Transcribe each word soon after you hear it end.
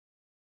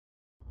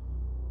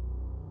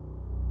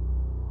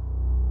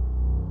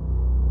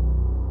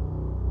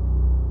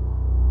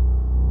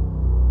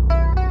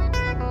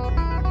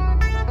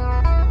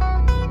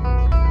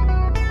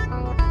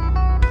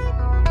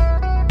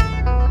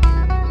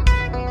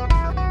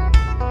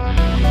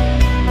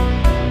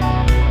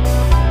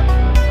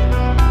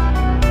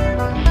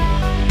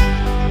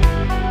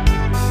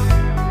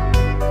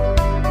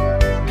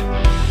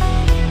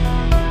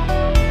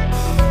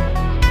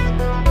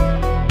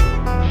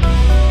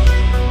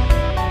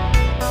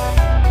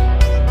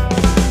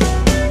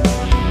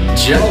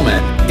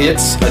gentlemen,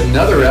 it's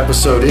another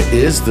episode. It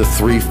is the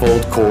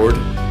Threefold Chord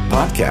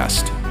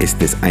podcast. Ist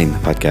es ein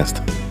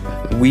Podcast?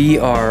 We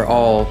are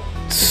all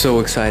so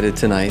excited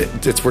tonight.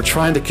 We're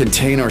trying to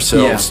contain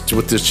ourselves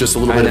with this just a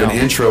little bit of an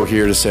intro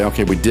here to say,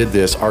 okay, we did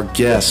this. Our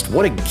guest,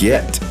 what a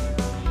get.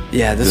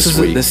 Yeah, this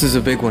is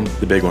a big one.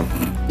 The big one.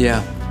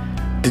 Yeah.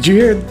 Did you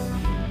hear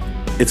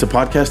it's a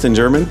podcast in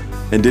German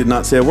and did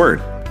not say a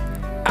word?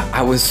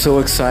 I was so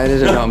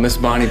excited about Miss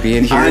Bonnie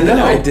being here I that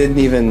know. I didn't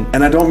even...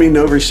 And I don't mean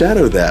to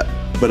overshadow that,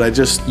 but I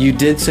just... You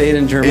did say it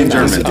in German. In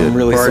German. I'm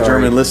really for sorry. our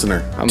German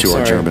listener. I'm To our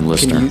sorry. German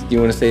listener. You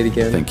want to say it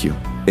again? Thank you.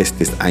 Ist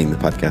es ein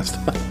Podcast?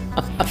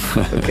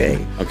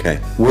 Okay. Okay.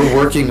 We're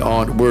working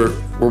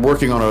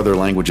on other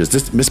languages.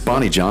 This Miss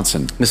Bonnie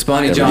Johnson. Miss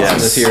Bonnie Johnson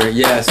is here.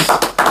 Yes.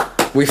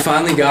 We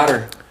finally got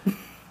her.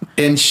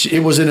 And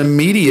it was an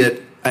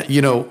immediate,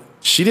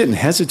 she didn't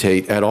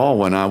hesitate at all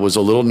when I was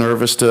a little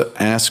nervous to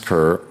ask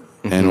her.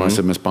 And when I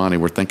said, Miss Bonnie,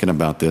 we're thinking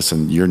about this,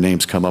 and your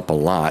name's come up a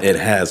lot. It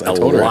has. A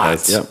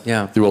lot. Yep.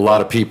 Yeah. Through a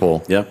lot of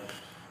people. Yep.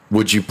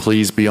 Would you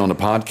please be on the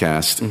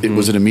podcast? It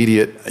was an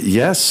immediate,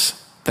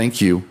 yes,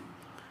 thank you.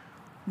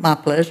 My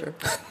pleasure.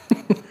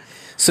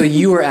 So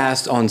you were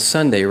asked on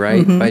Sunday,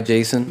 right, by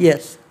Jason?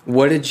 Yes.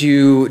 What did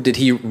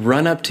he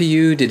run up to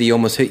you? Did he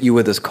almost hit you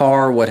with his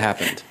car? What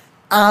happened?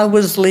 I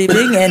was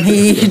leaving and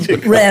he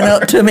ran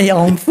up to me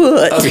on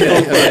foot.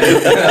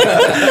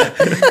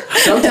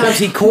 Sometimes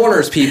he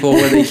corners people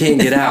where they can't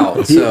get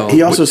out. So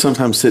He also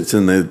sometimes sits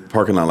in the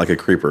parking lot like a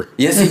creeper.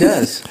 yes, he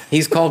does.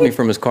 He's called me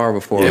from his car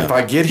before. If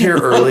I get here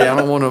early, I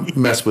don't want to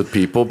mess with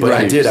people, but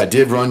I Right.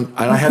 did run,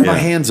 and I had my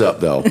hands up,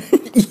 though.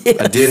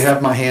 I did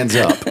have my hands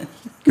up.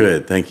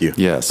 Good. Thank you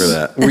Yes. for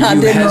that. Were I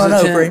you didn't run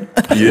hesitant? over him.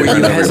 Were you ran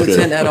over him.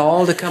 hesitant at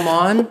all to come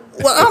on?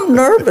 Well, I'm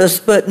nervous,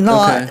 but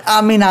not. Okay.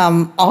 I mean,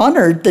 I'm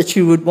honored that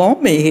you would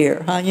want me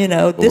here. Huh?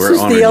 This we're is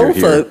honored the you're old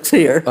here. folks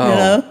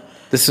here.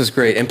 This is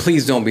great. And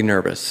please don't be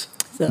nervous.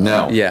 So.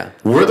 No. Yeah.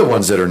 We're the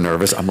ones that are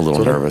nervous. I'm a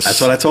little nervous. That's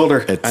what I told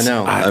her. I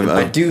know. I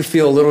I do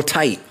feel a little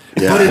tight.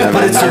 Yeah,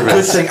 But it's a good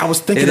nervous. thing. I was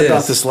thinking It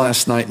about is. this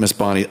last night, Miss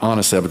Bonnie.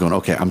 Honestly, I was going,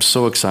 okay, I'm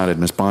so excited.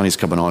 Miss Bonnie's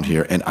coming on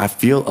here. And I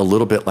feel a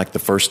little bit like the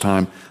first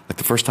time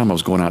I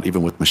was going out,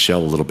 even with Michelle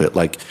a little bit,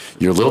 like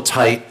you're a little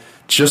tight,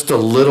 just a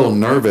little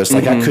nervous.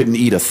 Like I couldn't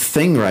eat a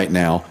thing right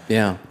now.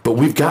 Yeah. But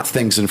we've got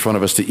things in front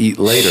of us to eat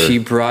later. She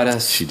brought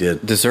us She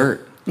did.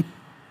 dessert.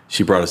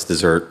 She brought us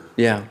dessert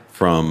Yeah.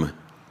 from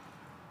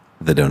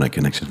the Donut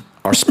Connection.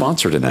 Our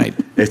sponsor tonight.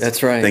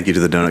 That's right. Thank you to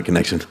the Donut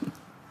Connection.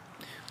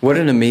 What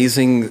an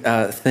amazing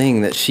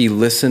thing that she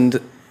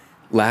listened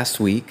last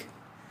week.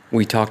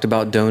 We talked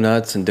about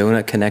donuts and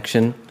Donut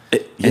Connection.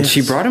 And she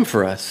yes. brought them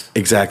for us.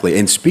 Exactly.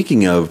 And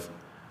speaking of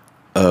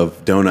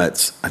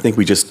donuts, I think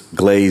we just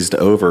glazed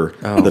over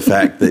the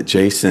fact that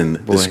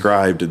Jason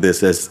described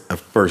this as a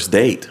first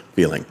date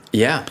feeling.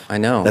 Yeah, I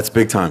know. That's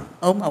big time.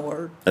 Oh my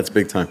word! That's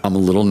big time. I'm a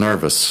little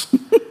nervous,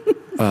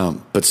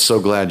 but so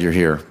glad you're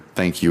here.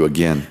 Thank you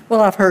again.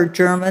 Well, I've heard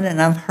German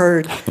and I've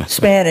heard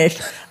Spanish.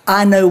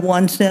 I know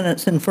one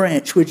sentence in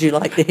French. Would you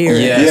like to hear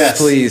it? Yes,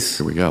 please.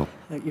 Here we go.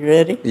 You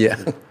ready? Yeah.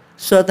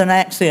 Southern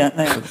accent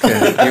now.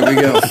 Okay, here we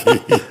go.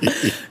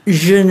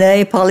 Je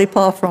ne parle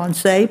pas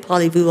français,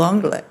 parlez-vous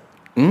anglais?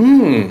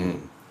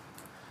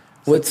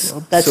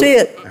 That's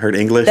it. I heard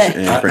English That-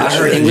 and I French.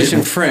 heard English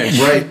and French.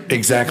 Right,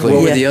 exactly.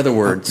 What were Yeah. the other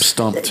words?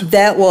 Stumped.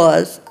 That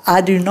was,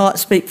 I do not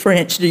speak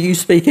French. Do you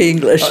speak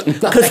English?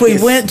 Because we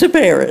nice. went to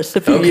Paris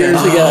a few Okay.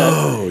 years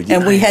ago,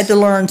 and we had to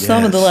learn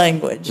some of the Yes.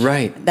 language.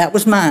 Right. That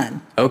was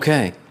mine.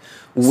 Okay.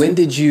 When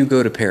did you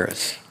go to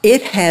Paris?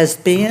 It has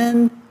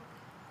been,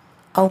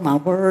 oh my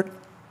word,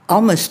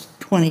 almost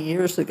 20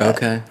 years ago.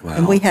 Okay.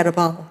 And we had a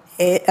ball.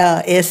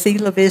 Essie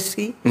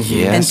Levisky and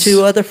Yes.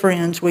 two other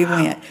friends, we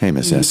went. Hey,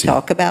 Miss You Essie.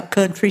 Talk about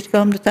countries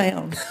come to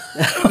town.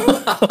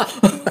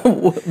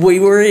 We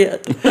were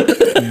it.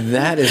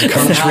 That is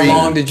How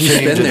long did you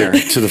came spend to there?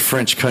 to the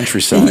French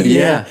countryside.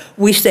 Yeah.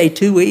 We stayed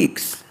 2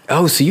 weeks.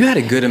 Oh, so you had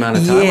a good amount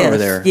of time over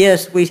there.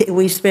 Yes,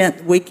 we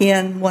spent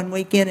one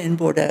weekend in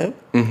Bordeaux.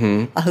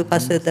 Mm-hmm. I hope I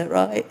said that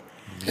right.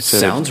 It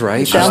sounds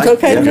right. Sounds like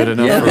okay. that. Good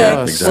enough for Okay.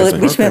 us. Exactly.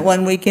 Well, we spent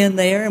one weekend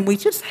there, and we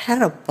just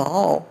had a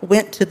ball.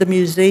 Went to the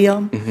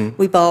museum. Mm-hmm.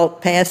 We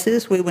bought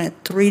passes. We went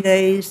 3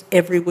 days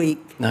every week.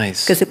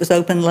 Nice. Because it was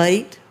open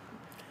late.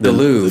 The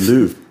Louvre. The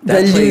Louvre.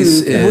 That The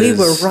place Louvre. We is-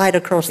 were right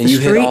across the And you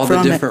street hit all the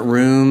from it. different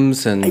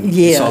rooms and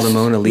Yes, saw the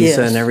Mona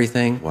Lisa yes. and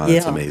everything. Wow,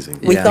 that's amazing.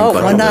 We Yeah. thought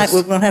Bucket one night list.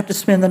 we were going to have to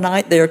spend the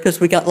night there because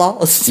we got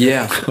lost.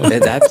 Yeah,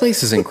 that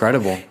place is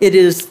incredible. It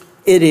is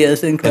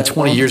incredible. And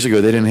 20 years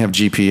ago, they didn't have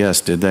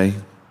GPS, did they?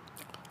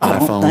 I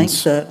don't think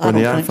so. I Were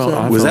the don't think so.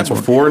 iPhone- Was that iPhones were-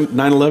 before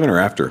 9/11 or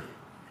after?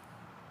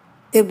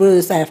 It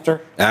was after.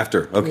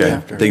 After. Okay.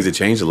 Yeah. Things had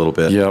changed a little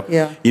bit. Yep.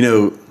 Yeah. You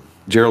know,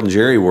 Gerald and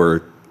Jerry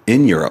were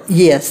in Europe.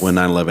 Yes. When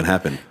 9/11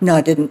 happened. No,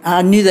 I didn't.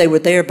 I knew they were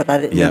there, but I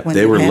didn't Yeah. know when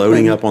They it were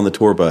loading happened. up on the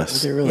tour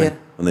bus Really? Yeah.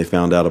 when they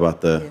found out about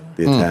the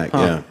attack.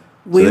 Yeah. So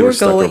We they were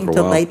stuck up going for a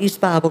to while. ladies'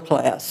 Bible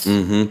class.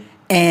 Mm-hmm.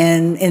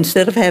 And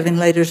instead of having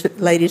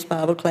ladies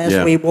Bible class,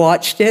 Yeah. we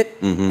watched it,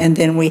 and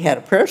then we had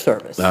a prayer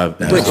service, which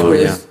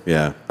Absolutely. was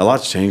Yeah. A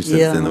lot's changed since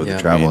Yeah. then with Yeah.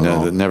 the travel and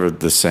all. never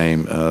the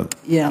same.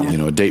 Yeah.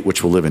 A date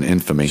which will live in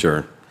infamy.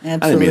 Sure. I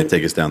didn't Absolutely. mean to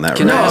take us down that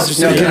Can I road. ask,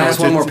 no, can I ask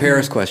one more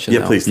Paris question? Yeah,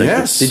 though? please. Thank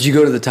Yes. Did you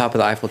go to the top of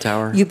the Eiffel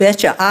Tower? You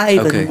betcha. I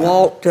even Okay.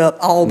 walked up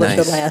all but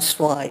Nice. the last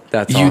flight.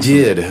 That's You awesome.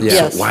 did.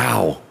 Yes.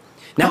 Wow.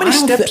 Now, How many I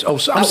don't steps?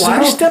 thi- How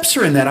many steps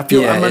are in that? I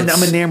feel Yeah, I'm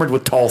it's- enamored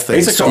with tall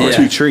things. It's like a Yeah.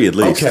 two tree at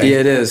least. Okay. Yeah,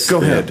 it is.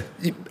 Go ahead.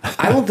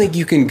 I don't think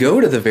you can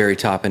go to the very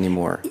top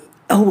anymore.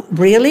 Oh,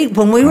 really?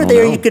 When we were don't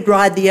there, know. you could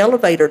ride the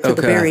elevator to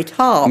the Okay. very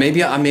top.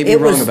 Maybe I may be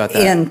it wrong was about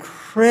that.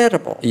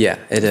 Incredible. Yeah,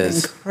 it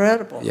is.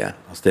 Incredible. Yeah.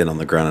 I'll stand on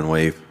the ground and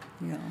wave.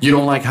 You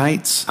don't like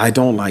heights, I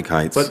don't like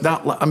heights. but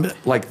not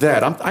like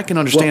that. I can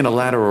understand a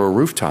ladder or a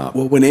rooftop.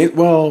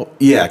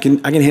 Yeah, I can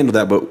handle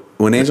that. But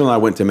when Angela and I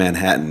went to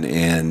Manhattan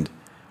and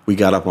we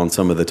got up on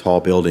some of the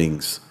tall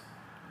buildings,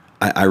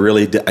 I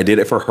really did, I did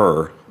it for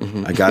her.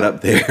 I got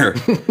up there,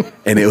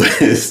 and it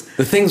was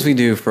The things we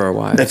do for our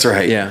wives. that's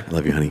right. Yeah. I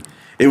love you, honey.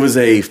 It was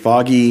a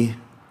foggy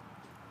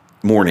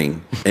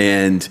morning,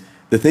 and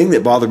the thing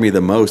that bothered me the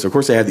most, of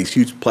course, they have these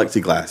huge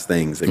plexiglass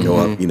things that go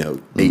up,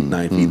 8,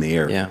 9 feet in the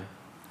air. Yeah.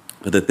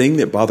 But the thing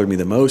that bothered me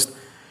the most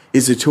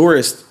is a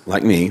tourist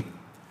like me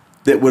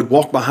that would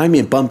walk behind me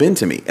and bump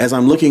into me as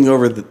I'm looking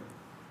over the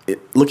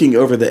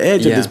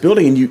edge Yeah. of this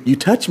building, and you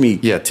touch me.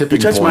 Yeah, tipping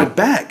You touch my point.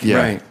 back. Yeah.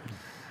 Right.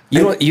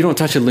 You don't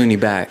touch a loony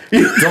back.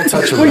 Don't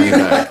touch a loony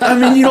back. I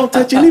mean, you don't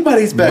touch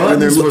anybody's back when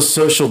they're Buttons was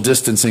social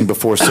distancing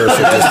before social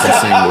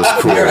distancing was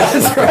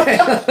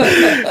cool.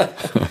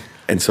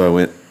 And so I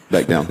went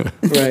back down.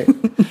 Right.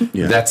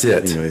 Yeah. That's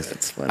it.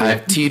 Anyways, funny.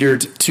 I've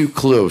teetered too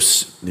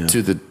close Yeah.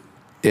 to the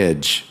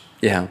edge.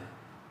 Yeah.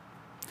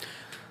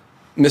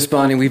 Miss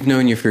Bonnie, we've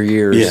known you for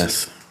years.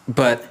 yes.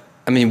 But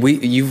I mean,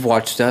 you've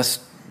watched us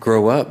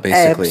grow up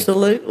basically.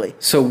 Absolutely.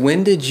 So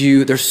when did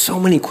you? There's so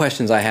many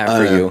questions I have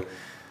for you.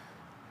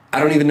 I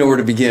don't even know where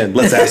to begin.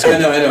 Let's ask I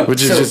know. I know.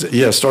 Which is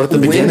So, start at the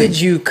when beginning.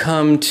 did you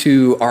come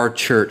to our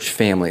church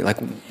family, like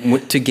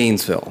to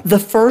Gainesville? The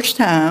first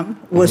time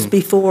was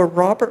before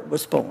Robert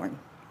was born,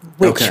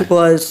 which Okay.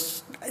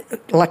 was,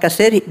 like I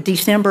said,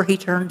 December he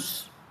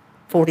turns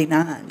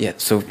 49. Yeah.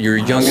 So your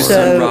youngest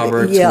son,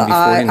 Robert's yeah, gonna be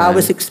 49. I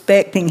was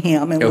expecting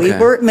him, and we Okay.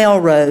 were at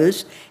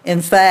Melrose.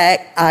 In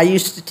fact, I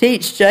used to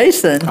teach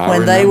Jason I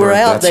when they were remember.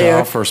 out That's there. how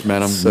I first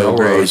met him. So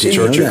Melrose great.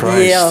 Church of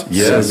Christ. Yeah.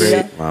 Yes. So great.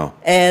 Yeah. Wow.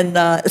 And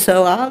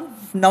so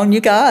I've known you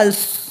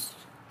guys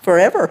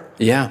forever.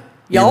 Yeah.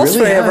 You Y'all's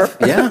forever.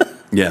 have. Yeah.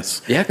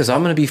 Yes. Yeah, because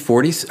I'm going to be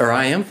 40, or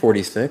I am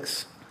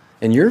 46,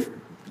 and you're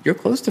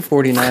close to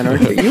 49,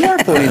 aren't you? You are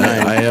 49.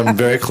 I am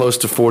very close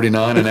to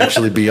 49 and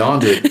actually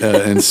beyond it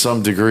in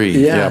some degree.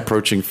 Yeah.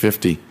 Approaching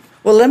 50.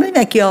 Well, let me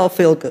make you all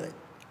feel good.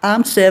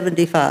 I'm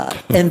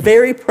 75 and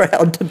very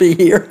proud to be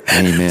here.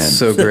 Amen.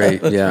 So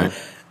great. Yeah.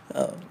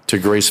 To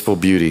graceful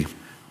beauty.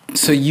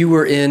 So you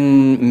were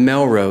in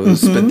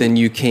Melrose, but then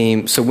you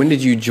came. So when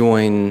did you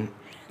join?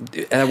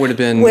 That would have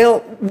been.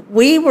 Well,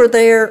 we were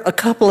there a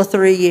couple of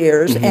 3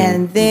 years,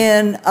 and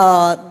then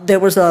there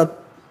was a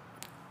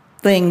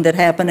thing that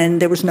happened, and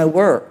there was no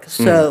work.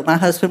 So my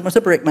husband was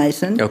a brick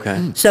mason.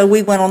 Okay. So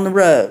we went on the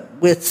road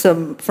with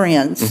some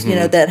friends,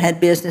 that had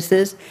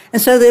businesses,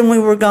 and so then we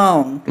were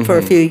gone for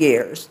a few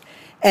years.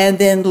 And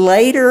then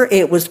later,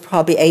 it was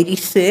probably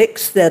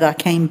 86 that I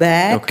came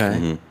back.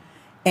 Okay.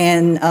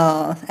 And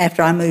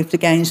after I moved to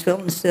Gainesville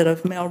instead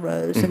of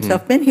Melrose. And so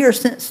I've been here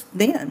since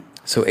then.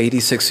 So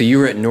 86. So you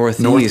were at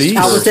Northeast. Northeast.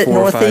 for I was at 4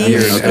 or 5 Northeast.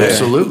 years. Okay.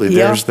 Absolutely.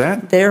 Yeah, There's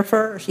that. There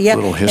first. Yeah.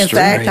 Little history.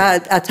 In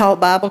fact, I taught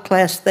Bible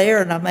class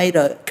there, and I made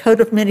a coat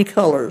of many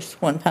colors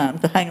one time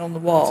to hang on the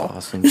wall.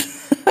 Awesome.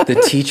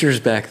 The teachers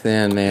back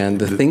then, man,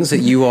 the things that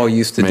you all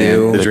used to Man,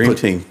 do. The they dream put-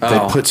 team. They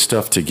Oh. put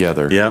stuff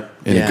together Yep.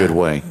 in Yeah. a good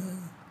way.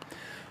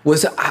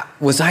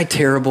 Was I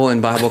terrible in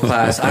Bible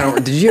class? I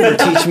don't. Did you ever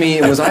teach me?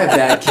 Was I a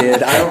bad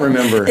kid? I don't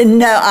remember.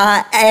 No,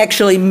 I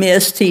actually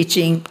missed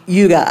teaching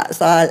you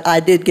guys. I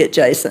did get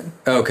Jason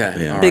Okay.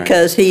 Yeah. all right.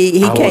 because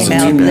he I came wasn't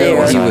out too bad, there.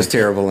 was he I? was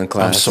terrible in I'm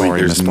class.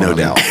 sorry, There's Miss no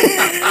Bonnie. doubt.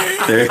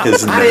 There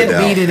is no I didn't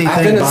doubt. mean anything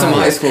I've been in by some it.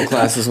 high school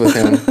classes with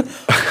him.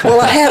 Well,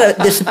 I had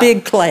this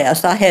big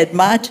class. I had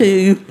my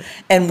two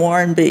and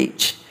Warren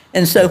Beach.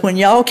 And so when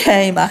y'all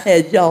came, I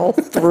had y'all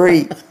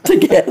three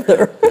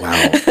together. Wow.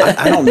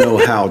 I don't know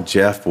how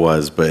Jeff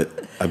was, but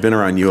I've been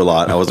around you a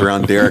lot. I was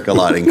around Derek a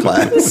lot in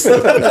class.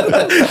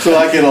 So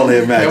I can only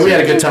imagine. Yeah, we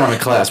had a good time in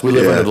class. We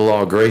live Yeah. under the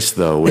law of grace,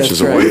 though, which That's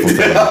is a right. wonderful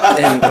thing.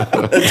 And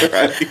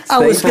I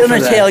was Thankful going for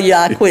to that. tell you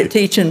I quit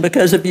teaching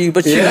because of you,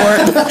 but you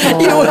weren't.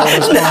 You Oh, weren't.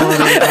 Miss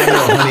Bonnie, I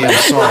know, honey, I'm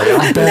sorry.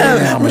 I'm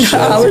better now,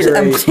 Michelle.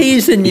 I'm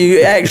teasing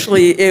you.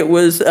 Actually, it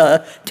was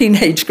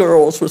Teenage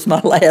Girls was my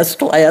last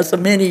class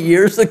many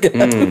years ago.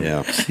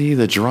 Yeah. See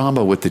the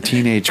drama with the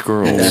teenage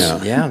girls.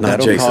 yeah, Not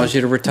that'll Jason. cause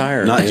you to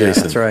retire. Not Yeah,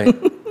 Jason. That's right.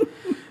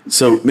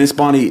 So Miss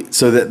Bonnie,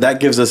 so that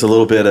gives us a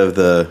little bit of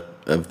the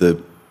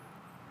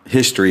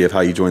history of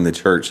how you joined the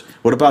church.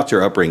 What about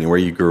your upbringing, where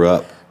you grew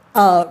up?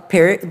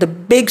 Perry, the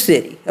big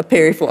city of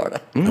Perry, Florida.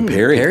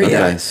 Perry. Very Okay.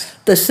 nice.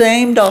 The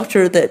same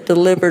doctor that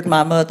delivered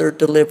my mother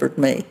delivered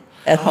me.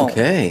 at home.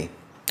 Okay.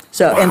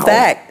 So, in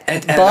fact,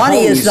 At Bonnie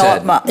home, is you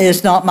not said.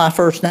 is not my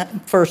first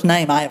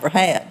name I ever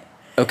had.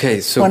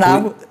 Okay, so When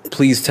I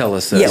please tell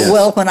us this. Yeah,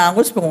 well, when I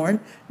was born,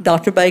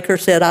 Dr. Baker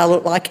said I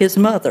looked like his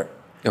mother.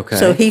 Okay.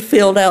 So he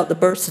filled out the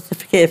birth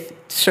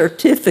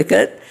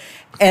certificate,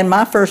 and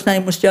my first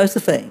name was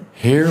Josephine.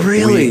 Here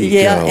Really? we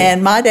Yeah, go.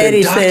 and my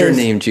daddy doctor says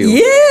named you.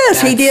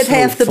 Yes, he That's did so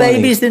half the funny.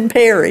 babies in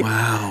Perry.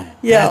 Wow.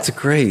 Yeah, That's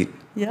great.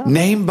 yeah.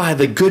 Named by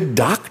the good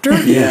doctor?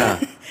 Yeah.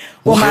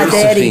 Well, my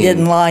daddy Josephine.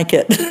 didn't like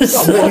it.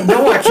 Well,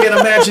 no, I can't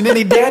imagine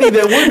any daddy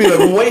that would be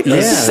like, wait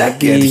a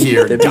second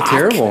here, That'd be Doc.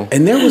 terrible.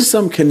 And there was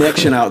some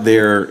connection out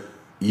there.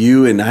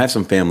 You and I have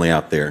some family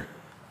out there.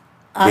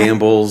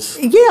 Gambles.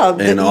 Yeah,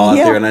 And all out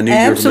there. And I knew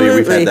you were familiar.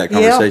 We've had that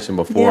absolutely. conversation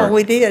before. Yeah,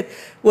 we did.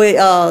 We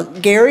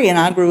Gary and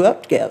I grew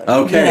up together.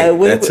 Okay,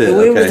 we, that's it,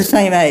 We were okay. the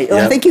same age. Well,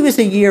 I Yep. think he was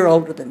a year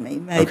older than me,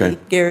 maybe. Okay.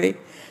 Gary.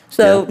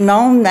 So Yeah.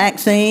 known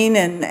Maxine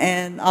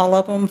and all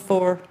of them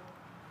for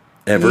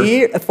Ever?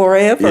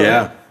 forever.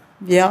 Yeah.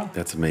 Yeah.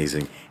 That's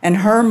amazing. And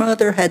her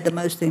mother had the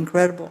most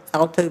incredible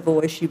alto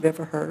voice you've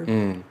ever heard.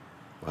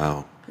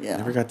 Wow. Yeah.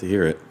 Never got to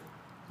hear it.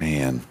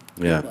 Man.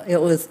 Yeah. It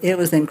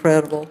was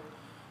incredible.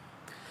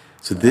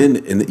 So then,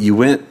 and you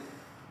went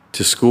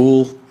to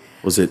school.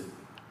 Was it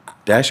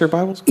Dasher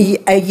Bible School?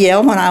 Yeah,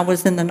 when I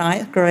was in the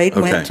 9th grade,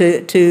 went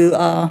Okay.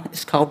 to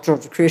it's called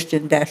Georgia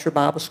Christian Dasher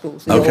Bible School,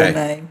 is the old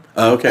name.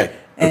 Oh, okay.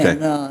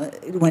 And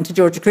Okay. went to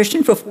Georgia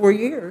Christian for 4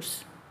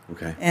 years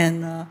Okay.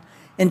 and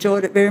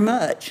enjoyed it very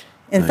much.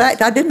 In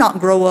fact, I did not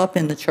grow up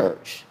in the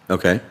church.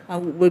 Okay.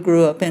 We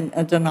grew up in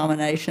a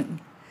denomination.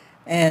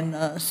 And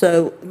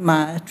so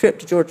my trip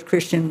to Georgia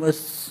Christian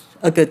was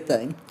a good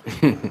thing.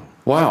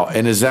 Wow.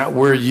 And is that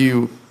where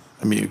you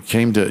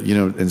came to,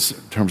 in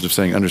terms of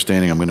saying,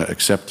 understanding, I'm going to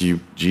accept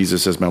you,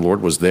 Jesus, as my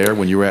Lord, was there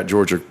when you were at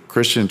Georgia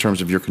Christian in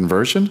terms of your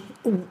conversion?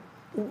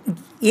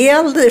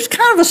 Yeah, there's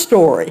kind of a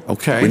story.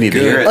 Okay. We need to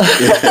hear it.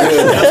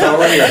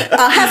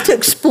 I have to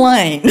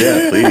explain.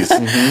 Yeah, please.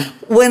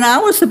 When I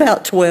was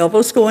about 12, I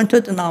was going to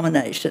a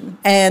denomination,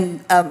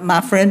 and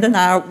my friend and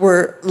I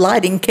were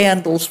lighting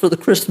candles for the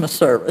Christmas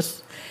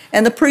service.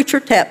 And the preacher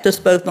tapped us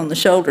both on the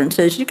shoulder and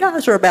says, "You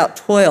guys are about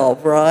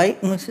 12,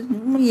 right?" And we said,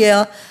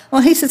 "Yeah."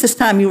 Well, he says, "It's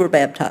time you were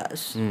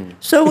baptized."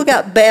 So we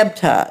got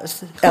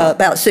baptized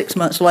about 6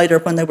 months later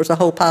when there was a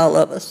whole pile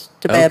of us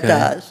to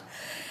baptize.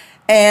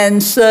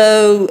 And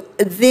so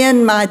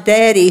then my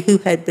daddy, who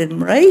had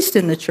been raised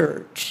in the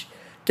church,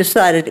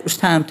 decided it was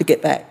time to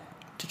get back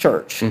to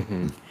church.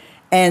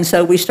 And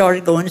so we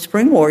started going to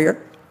Spring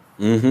Warrior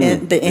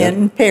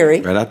in Perry.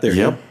 Right out there.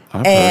 Yep.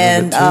 I've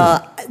And heard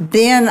of it too.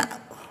 then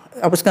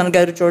I was going to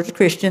go to Georgia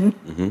Christian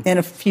in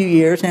a few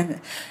years. And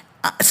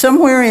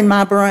somewhere in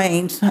my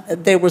brain,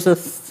 there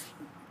was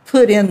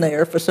put in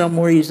there for some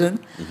reason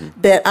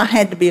that I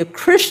had to be a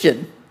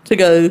Christian to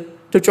go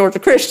to Georgia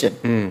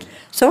Christian.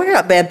 So I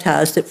got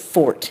baptized at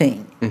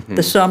 14,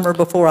 the summer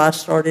before I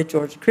started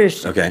Georgia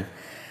Christian. Okay.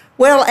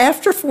 Well,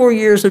 after 4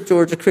 years of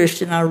Georgia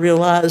Christian, I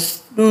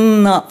realized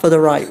not for the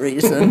right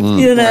reason,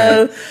 you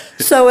know.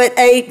 So at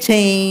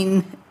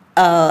 18,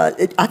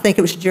 I think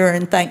it was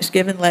during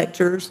Thanksgiving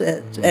lectures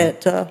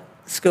at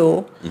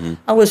school,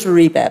 I was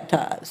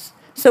rebaptized.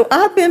 So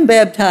I've been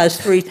baptized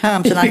 3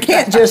 times, and I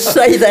can't just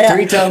say that.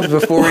 3 times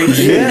before 18.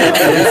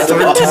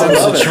 Third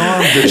time's the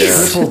charm, the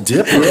triple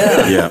dipper.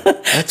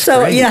 Yeah.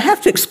 So I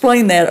have to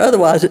explain that,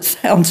 otherwise it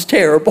sounds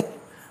terrible.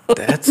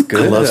 That's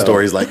good. I love though.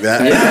 stories like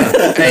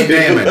that. Hey,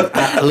 Damon,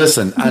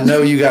 listen, I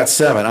know you got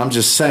 7. I'm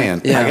just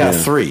saying, I got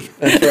 3.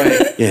 That's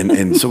right.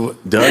 And so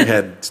Doug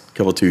had a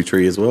couple 2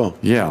 tree as well.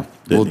 Yeah,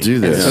 we'll do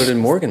And this. so did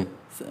Morgan.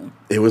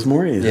 It was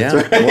Maureen. Yeah,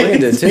 That's right.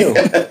 Morgan did too.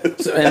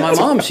 So, and my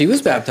mom, she was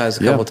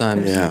baptized a couple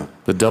times. Yeah.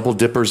 The double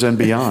dippers and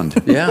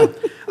beyond. Yeah.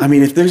 I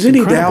mean, if there's any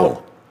Incredible.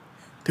 doubt,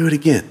 do it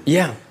again.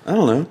 Yeah. I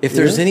don't know. If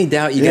there's any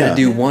doubt, you got to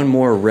do one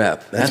more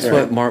rep. That's right.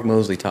 what Mark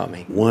Mosley taught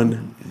me.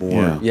 one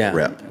more Yeah.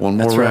 rep. One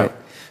more That's rep. right.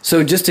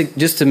 So just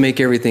to make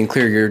everything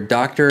clear, your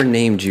doctor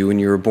named you when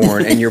you were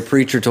born, and your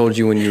preacher told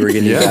you when you were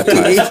getting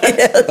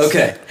baptized.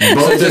 Okay.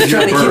 Both So of just your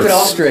trying to keep it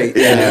all births. straight.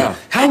 Yeah.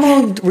 How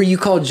long were you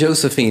called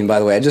Josephine, by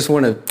the way? I just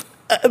want to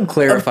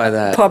clarify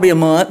that. Probably a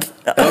month.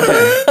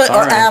 Okay. All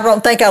right. I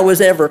don't think I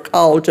was ever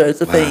called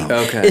Josephine.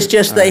 Wow. Okay. It's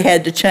just they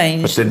had to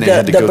change But then they the,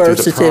 had to the go through birth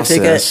the certificate.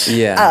 process.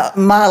 Yeah.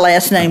 My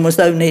last name was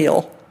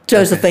O'Neill.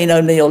 Josephine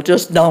O'Neill.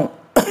 Just don't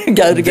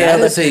go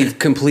together. That is a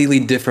completely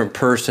different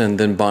person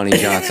than Bonnie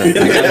Johnson.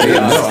 I gotta be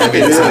honest. I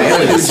mean, it's I don't know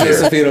who aliens here.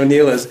 Josephine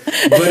O'Neill is,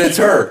 but it's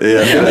her.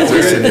 Yeah, that's listen,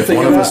 weird to if think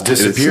one of us about.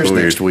 disappears It's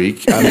weird. next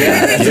week, I mean,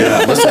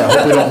 yeah, listen, I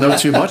hope we don't know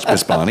too much,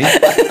 Miss Bonnie.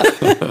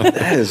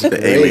 That is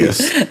the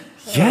alias.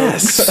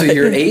 Yes. So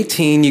you're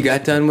 18. You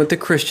got done with the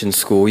Christian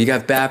school. You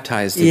got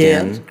baptized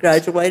Yes, again.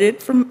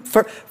 graduated from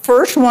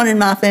first one in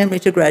my family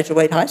to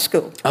graduate high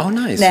school. Oh,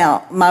 nice.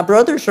 Now my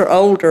brothers are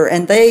older,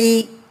 and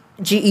they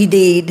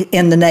GED'd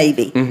in the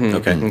Navy.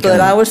 Okay. But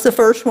I was the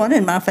first one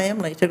in my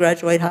family to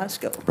graduate high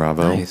school.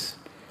 Bravo. Nice.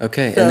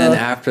 Okay. So- And then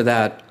after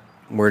that,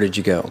 where did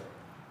you go?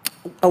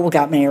 Oh, we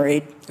got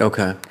married,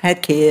 Okay.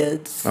 had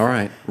kids. All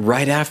right.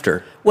 Right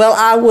after. Well,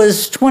 I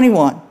was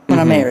 21 when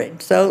I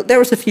married, so there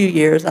was a few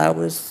years I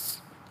was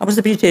I was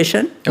a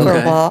beautician for a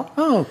Okay. while.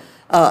 Oh,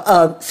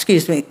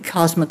 Excuse me,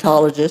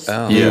 cosmetologist.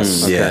 oh.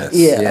 Yes, Okay. yes.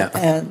 Yeah, Yeah.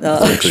 and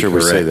Make sure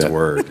we say Correct that.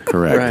 word.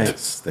 Correct. Right.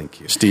 Yes, thank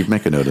you. Steve,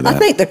 make a note of that. I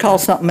think they're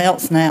called something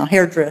else now.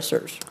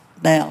 Hairdressers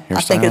now.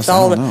 I think it's Hairstylists? I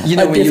all don't know. You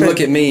know, a when you different-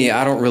 look at me,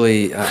 I don't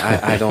really,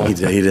 I don't, He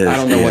does, I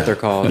don't know yeah. what they're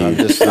called. I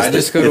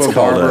just go to It's a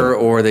called barber,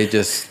 or they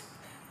just,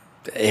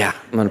 yeah,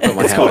 I'm gonna put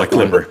my It's hat called a back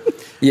on. clipper.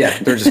 Yeah,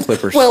 they're just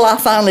clippers. Well, I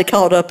finally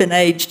caught up in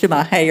age to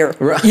my hair.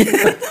 Right.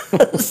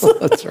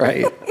 That's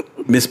right.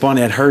 Miss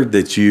Bonnie, I'd heard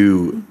that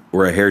you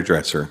were a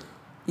hairdresser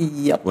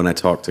Yep. when I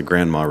talked to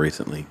Grandma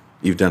recently.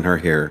 You've done her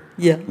hair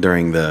Yeah.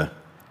 during the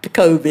The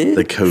COVID.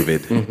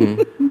 COVID.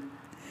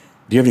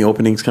 Do you have any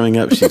openings coming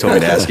up? She told me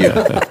to ask you.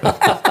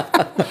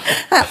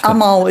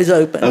 I'm always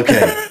open.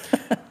 Okay.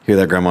 Hear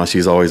that, Grandma?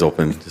 She's always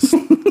open. Just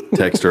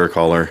text her or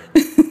call her.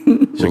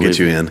 She'll get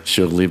you in.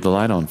 She'll leave the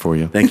light on for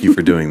you. Thank you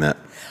for doing that.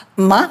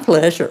 My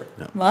pleasure.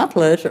 My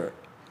pleasure.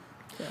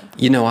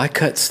 You know, I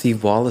cut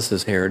Steve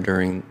Wallace's hair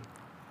during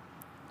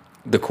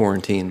the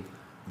quarantine.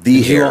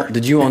 The hair.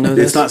 Did you all know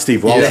this? It's not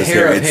Steve The Wallace's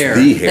hair hair. of It's hair.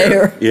 the hair.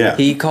 Hair. Yeah.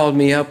 He called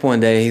me up one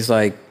day. He's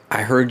like,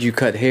 I heard you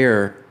cut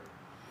hair.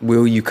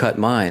 Will you cut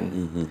mine?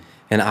 Mm-hmm.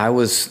 And I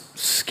was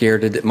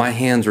scared. My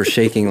hands were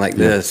shaking like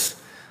this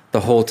the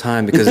whole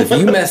time, because if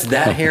you mess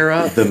that hair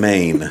up, The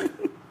mane.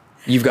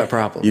 you've got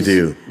problems. You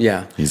do.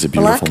 Yeah. He's a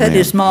Well, I beautiful cut man.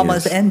 his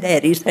mama's yes. and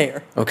daddy's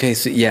hair. Okay,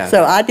 so yeah.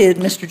 So I did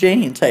Mr.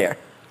 Jean's hair.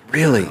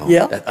 really?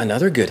 Yeah.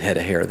 Another good head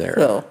of hair there.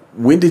 So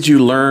When did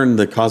you learn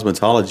the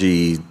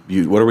cosmetology?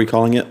 What are we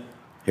calling it?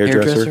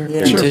 Hairdresser?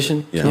 Yeah.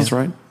 Beautician? Yeah. That's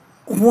right.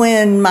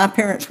 when my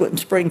parents wouldn't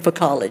spring for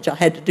college, I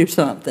had to do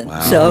something.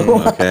 Wow.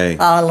 So Okay.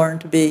 I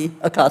learned to be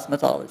a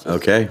cosmetologist.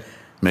 Okay.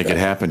 Make it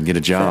happen. Get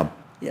a job.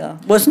 Yeah.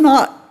 Was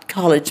not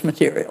college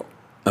material.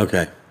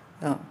 Okay.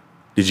 No.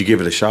 Did you give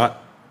it a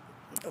shot?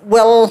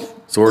 Well,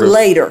 Sort of.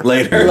 later.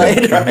 Later.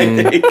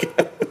 Later.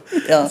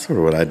 Yeah. Sort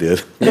of what I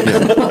did.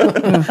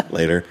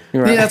 Later.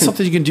 Yeah, that's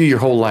something you can do your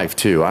whole life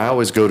too. I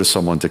always go to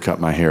someone to cut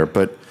my hair,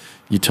 but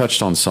you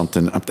touched on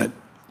something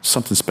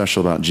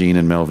special about Gene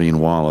and Melvine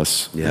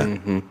Wallace. Yeah.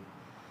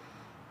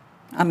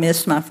 I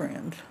miss my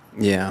friend.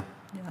 Yeah.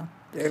 Yeah,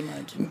 very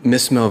much.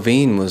 Miss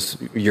Melvine was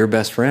your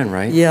best friend,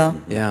 right? Yeah.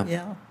 Yeah.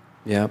 Yeah.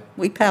 Yep.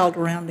 We palled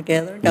around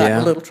together, got in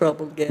Yeah. a little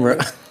trouble together.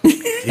 Right.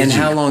 And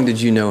how long did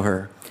you know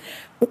her?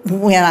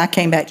 When I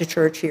came back to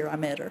church here, I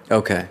met her.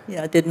 Okay.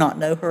 Yeah, I did not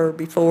know her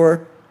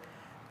before.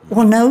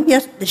 Well, no,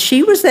 yes,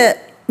 she was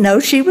at, no,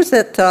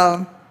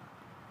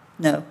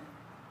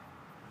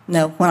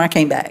 when I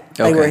came back.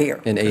 They were Okay.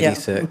 here. In Yeah,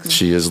 86.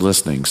 She is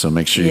listening, so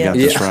make sure you got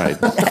Yeah. this right.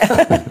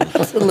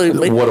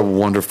 absolutely. What a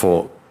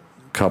wonderful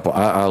couple.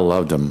 I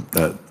loved them. I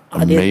did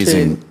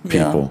Amazing too.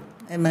 Yeah, people.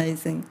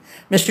 amazing.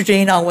 Mr.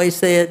 Gene always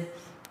said,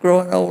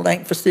 growing old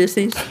ain't for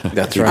sissies.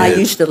 That's I right.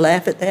 used to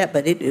laugh at that,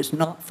 but it is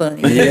not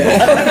funny.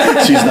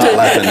 Yeah. She's not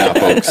laughing now,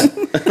 folks.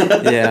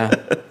 Yeah.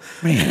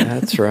 Man,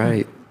 that's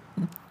right.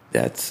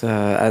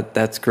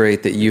 That's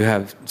great that you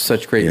have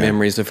such great Yeah.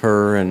 memories of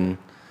her, and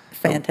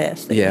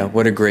Fantastic. yeah,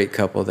 what a great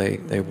couple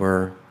they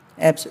were.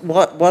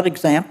 What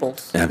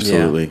examples?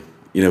 Absolutely.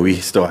 You know, we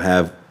still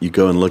have, you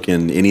go and look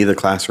in any of the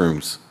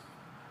classrooms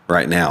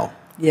right now.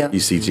 Yeah. You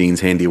see Gene's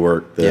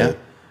handiwork, Yeah.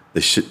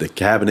 the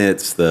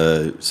cabinets,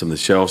 some of the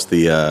shelves,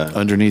 the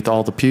Underneath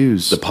all the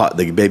pews.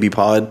 the baby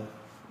pod.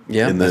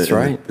 Yeah, that's in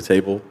right. The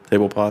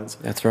table pods.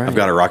 That's right. I've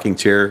got a rocking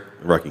chair,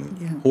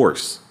 Yeah.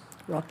 horse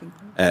Rocking.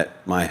 at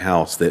my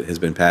house that has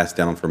been passed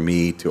down from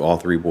me to all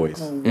three boys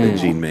that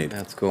Gene made.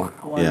 That's cool.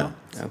 Wow. Yeah.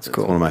 That's It's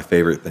cool. one of my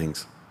favorite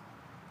things.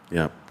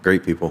 Yeah.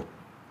 Great people.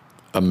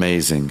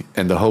 Amazing.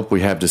 And the hope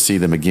we have to see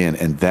them again.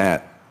 And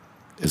that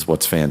is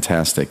what's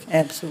fantastic.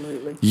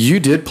 Absolutely.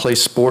 You did play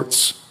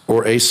sports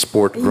or a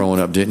sport growing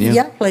up, didn't you?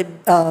 Yeah, I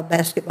played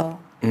basketball.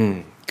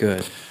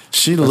 Good.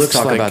 She Let's looks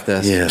talk like about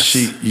this. Yes.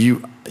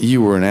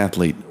 You were an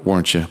athlete,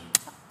 weren't you?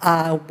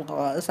 I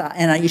was,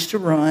 and I used to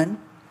run.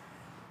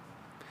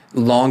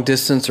 Long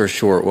distance or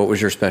short? What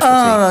was your specialty?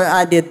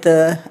 I did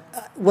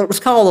what was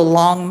called a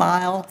long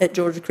mile at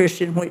Georgia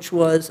Christian, which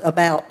was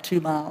about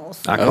 2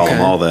 miles. I call Okay.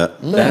 them all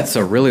that. That's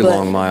a really But-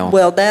 long mile.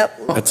 Well,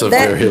 that's a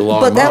very long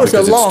But that mile was a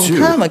because it's long 2.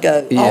 time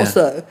ago. Yeah,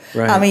 Also,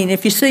 right. I mean,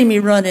 if you see me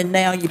running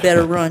now, you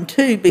better run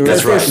too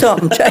because That's there's right.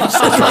 something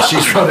chasing.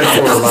 She's running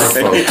for her life,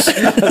 folks.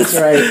 That's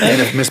right.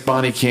 And if Miss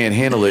Bonnie can't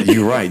handle it,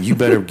 you're right. You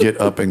better get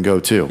up and go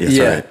too. Yes.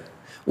 Yeah. right.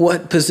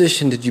 What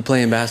position did you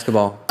play in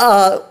basketball?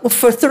 Well,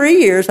 for 3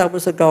 years, I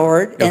was a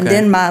guard, and Okay.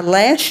 then my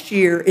last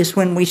year is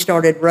when we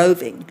started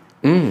roving.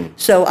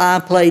 So I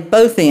played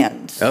both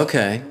ends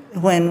Okay.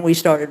 when we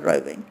started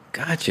roving.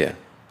 Gotcha.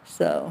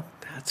 So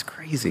That's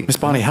crazy. Miss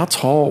Bonnie, how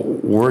tall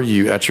were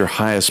you at your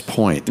highest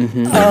point?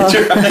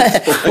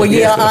 well,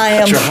 yeah, I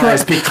am. At your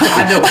highest peak.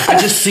 I know. I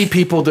just see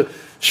people that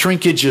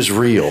shrinkage is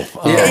real.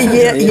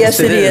 Yes,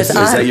 it is. Is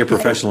that your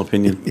professional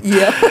opinion?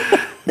 Yeah.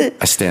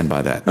 I stand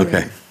by that.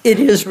 Okay. It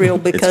is real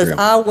because real.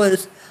 I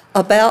was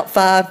about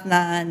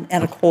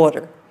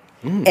 5'9.25",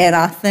 and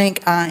I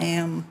think I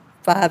am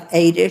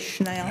 5'8"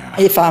 now.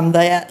 If I'm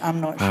that,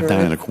 I'm not sure.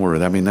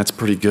 5'9.25". I mean, that's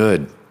pretty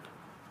good.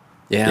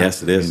 Yeah.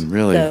 Yes, it is.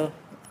 Really. So,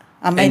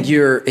 And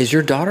is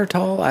your daughter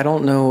tall? I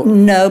don't know.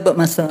 No, but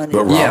my son is.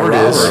 But Robert, Yeah,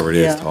 Robert. Robert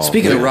is Yeah. tall.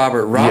 Speaking of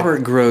Robert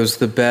grows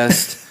the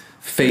best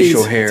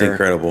facial hair It's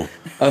incredible.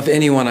 of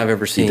anyone I've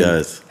ever seen.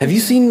 does. Have you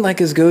seen like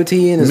his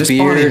goatee and his Miss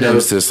beard? Bonnie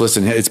knows this.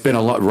 Listen, it's been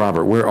a lot.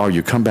 Robert, where are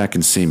you? Come back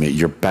and see me.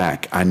 You're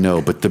back. I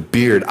know, but the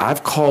beard.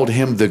 I've called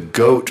him the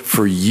goat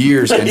for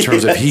years in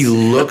terms of he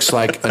looks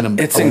like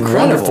It's a incredible.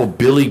 wonderful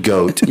Billy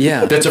Goat.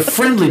 Yeah. that's a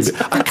friendly,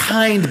 a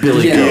kind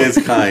Billy Yeah. Goat. He is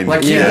kind.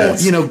 Like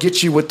Yes. he won't,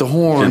 get you with the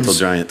horns. Gentle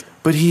giant.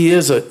 But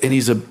he's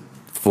a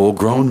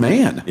full-grown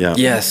man. Yeah.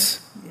 Yes.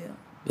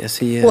 Yes,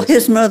 he is. Well,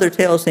 his mother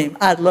tells him,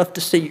 "I'd love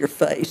to see your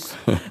face."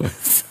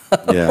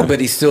 Yeah. But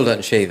he still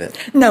doesn't shave it.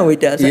 No, he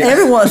doesn't. Yeah.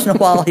 Every once in a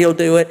while he'll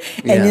do it.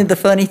 And Yeah. then the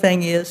funny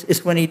thing is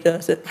when he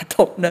does it, I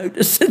don't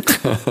notice it.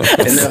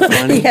 Isn't that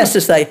funny? He has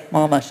to say,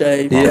 "Mom, I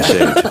shaved." Yeah.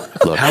 Shaved.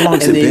 Look, How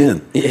long's And it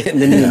then, been?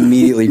 and then he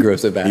immediately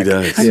grows it back. He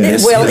does. Yeah.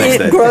 Yes. Well, Yes, it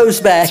that- grows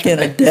back in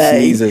a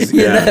day. Jesus,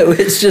 you yeah. know,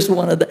 it's just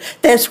one of the.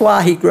 That's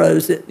why he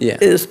grows it. Yeah.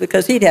 Is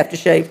because he'd have to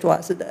shave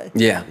twice a day.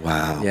 Yeah.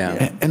 Wow.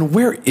 Yeah. and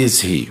where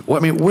is he? Well,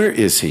 I mean, where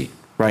is he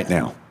right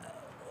now?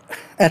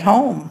 At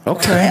home.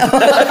 Okay.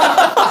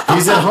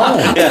 He's at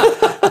home.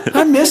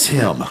 I miss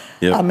him.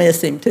 Yep. I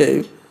miss him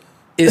too.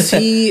 Is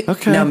he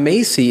Okay. now?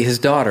 Macy, his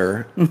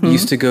daughter,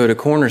 used to go to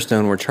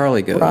Cornerstone where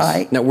Charlie goes.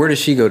 Right. Now, where does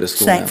she go to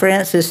school? St. now?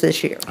 Francis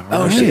this year.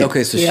 Oh,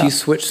 okay. So Yeah. she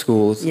switched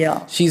schools.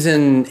 Yeah. She's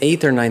in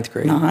 8th or 9th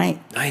grade.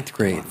 Ninth.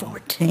 Grade.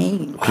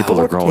 14. People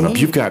are growing up.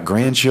 14. You've got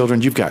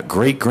grandchildren. You've got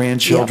great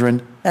grandchildren.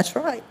 Yeah, that's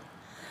right.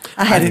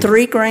 I have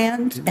 3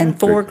 grands and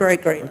 4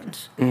 great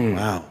grands.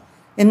 Wow.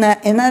 Isn't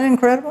that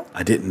incredible?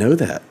 I didn't know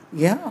that.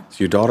 Yeah. So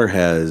your daughter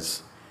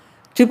has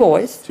 2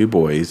 boys, 2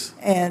 boys.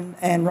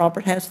 and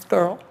Robert has the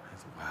girl.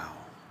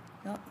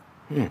 Wow.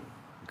 Yeah.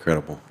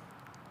 Incredible.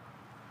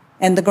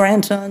 And the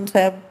grandsons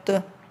have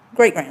the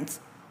great grands.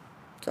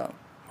 So,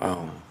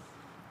 Wow.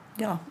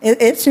 yeah,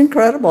 it's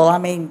incredible. I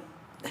mean,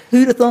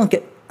 who'd have thunk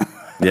it?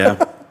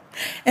 Yeah.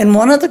 And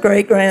one of the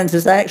great grands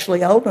is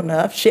actually old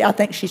enough. I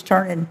think she's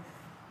turning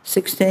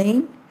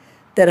 16.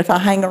 That if I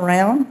hang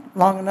around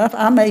long enough,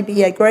 I may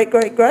be a great.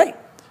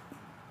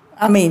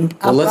 I mean,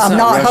 Well, let's I'm not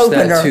not rush hoping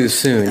that her. too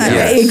soon. Uh,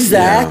 Yes.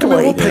 Exactly.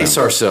 We'll pace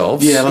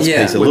ourselves. Yeah, let's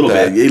Yeah. pace it a little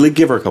With bit.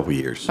 Give her a couple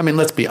years. I mean,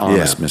 let's be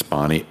honest, Yeah. Miss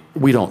Bonnie.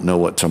 We don't know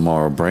what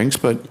tomorrow brings,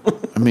 but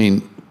I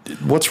mean,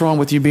 what's wrong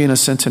with you being a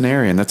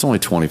centenarian? That's only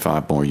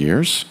 25 more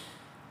years.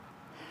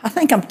 I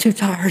think I'm too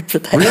tired for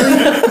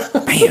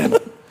that. Man,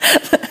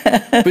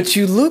 But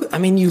you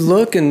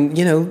look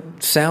and,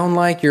 sound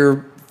like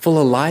you're full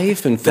of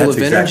life and full That's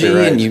of exactly energy,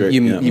 right. and you, It's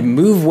you, great, yeah. you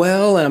move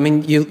well. And I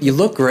mean, you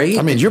look great.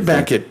 I mean, you're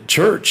back at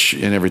church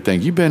and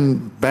everything. You've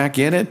been back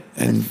in it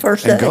and,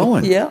 First and day.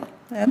 going. Yeah,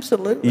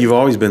 absolutely. You've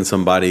always been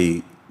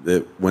somebody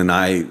that when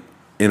I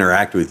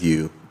interact with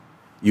you,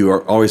 you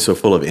are always so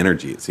full of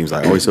energy. It seems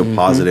like always so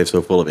positive,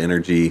 so full of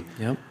energy.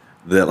 Yep.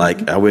 That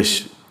like I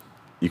wish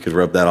you could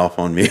rub that off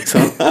on me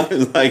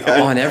sometimes. Like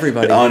On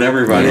everybody. On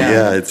everybody. Yeah.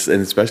 Yeah. It's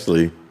and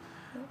especially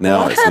now.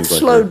 Well, I it have seems like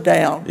slowed we're-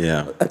 down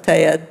Yeah. a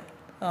tad,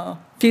 a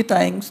few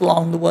things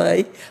along the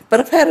way, but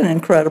I've had an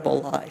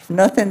incredible life.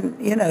 Nothing,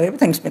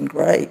 everything's been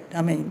great.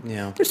 I mean,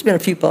 Yeah. there's been a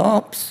few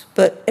bumps,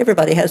 but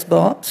everybody has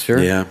bumps. Sure.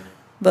 Yeah.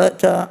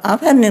 But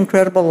I've had an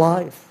incredible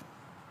life,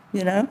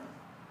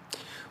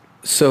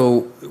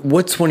 So,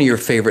 what's one of your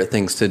favorite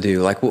things to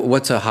do? Like,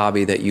 what's a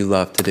hobby that you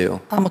love to do?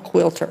 I'm a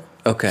quilter.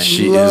 Okay.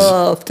 She is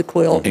Love to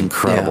quilt.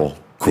 incredible Yeah.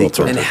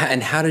 quilter.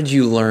 And how did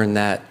you learn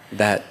that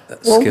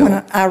Well, skill?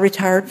 when I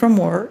retired from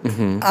work,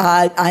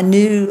 I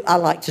knew I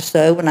liked to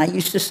sew, and I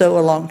used to sew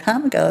a long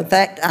time ago. In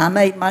fact, I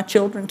made my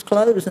children's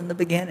clothes in the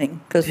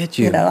beginning because Did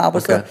you? I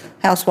was Okay.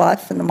 a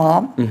housewife and a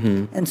mom,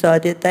 and so I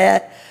did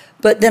that.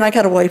 But then I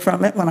got away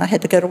from it when I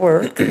had to go to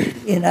work,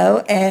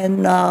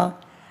 and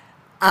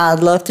I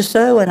love to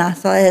sew, and I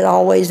had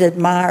always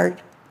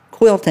admired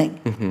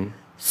quilting.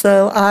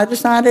 So I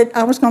decided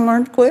I was going to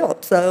learn to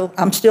quilt. So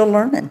I'm still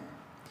learning.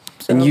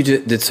 So, And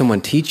did someone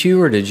teach you,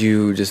 or did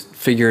you just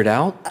figure it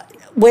out?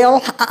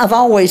 well, I've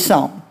always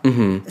sewn.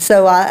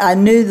 So I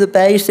knew the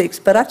basics,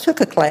 but I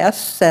took a class,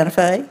 Santa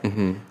Fe,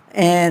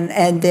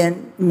 and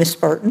then Miss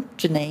Burton,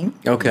 Janine.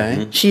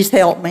 Okay. She's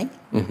helped me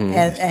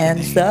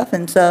and stuff.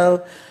 And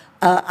so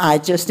I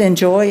just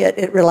enjoy it.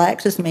 It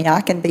relaxes me. I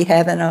can be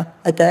having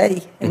a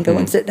day and go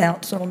and sit down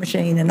at the sewing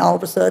machine, and all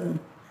of a sudden,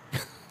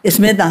 it's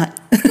midnight.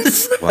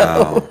 So,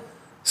 Wow.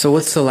 So,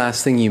 what's the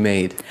last thing you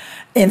made?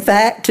 in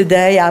fact,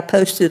 today I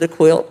posted a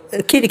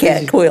kitty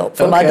cat quilt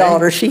for my Okay.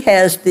 daughter. She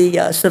has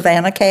the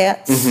Savannah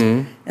cats,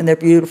 and they're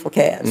beautiful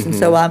cats. And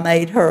so I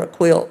made her a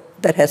quilt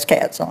that has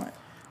cats on it.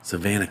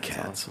 Savannah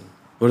cats.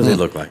 What do they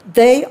look like?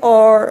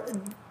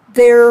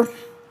 They're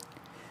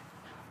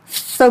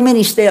so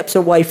many steps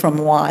away from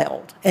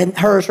wild, and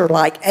hers are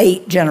like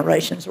 8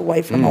 generations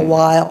away from a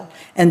wild,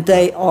 and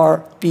they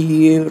are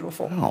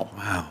beautiful. Oh,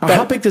 wow.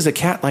 How big does a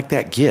cat like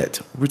that get?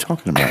 What are we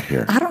talking about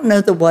here? I don't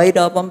know the weight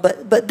of them,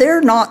 but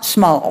they're not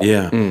small.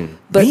 Yeah.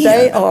 But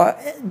Man.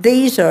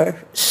 these are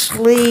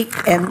sleek,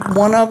 and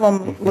one of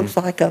them looks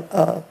like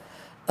a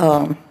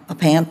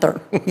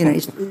panther.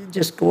 He's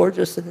just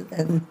gorgeous,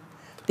 and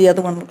the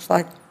other one looks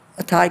like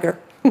a tiger.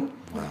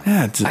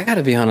 Yeah, I got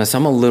to be honest.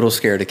 I'm a little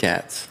scared of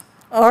cats.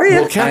 Are you?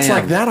 well, cats I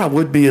like am. that, I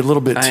would be a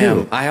little bit I too.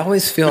 am. I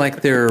always feel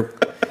like they're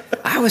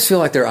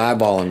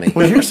eyeballing me.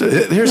 Well, here's the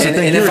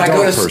thing. You're a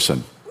dog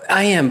person.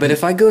 I am, but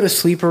if I go to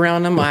sleep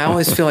around them, I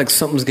always feel like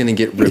something's going to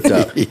get ripped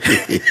up,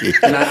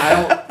 and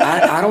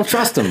I don't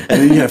trust them. And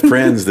then you have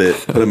friends that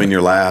put them in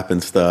your lap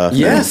and stuff.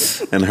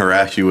 Yes. And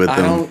harass you with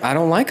them. I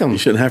don't like them. You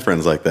shouldn't have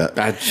friends like that.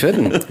 I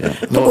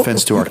shouldn't. No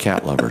offense to our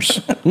cat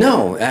lovers.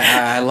 No,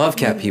 I love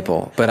cat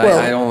people, but Well-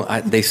 I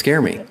don't. They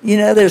scare me. You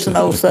know, there's an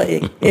old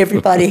saying: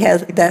 everybody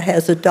that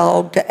has a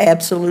dog to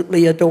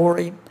absolutely adore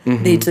him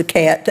needs a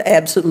cat to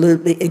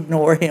absolutely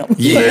ignore him.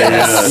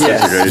 Yes.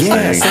 That's the greatest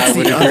Yes, thing. that's I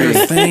would the other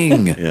agree.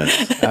 thing.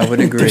 Yes. I would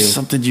agree. There's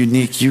something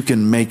unique you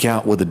can make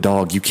out with a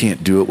dog. You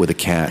can't do it with a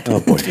cat.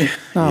 Oh boy!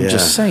 No, I'm Yeah.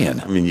 just saying.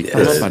 I mean, you I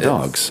love could. my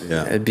dogs.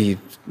 Yeah. It'd be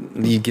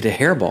you get a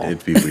hairball.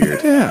 It'd be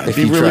weird. Yeah, it'd If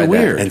be you really tried that.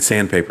 weird. And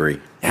sandpapery.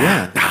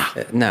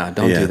 No,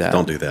 don't Yeah, do that.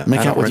 don't do that. Make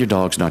I out don't with rec- your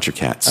dogs, not your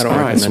cats. I don't All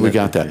right, so recommend we it.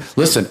 got that.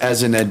 Listen,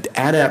 as an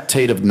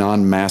adaptative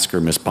non-masker,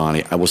 Miss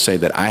Bonnie, I will say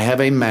that I have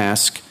a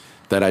mask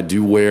that I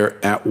do wear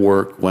at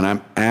work when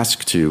I'm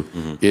asked to.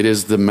 It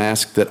is the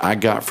mask that I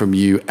got from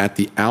you at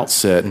the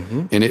outset,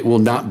 and it will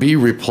not be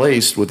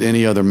replaced with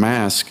any other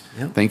mask.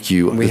 Yep. Thank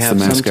you. We it's have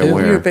the mask some I too.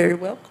 wear. You're very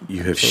welcome.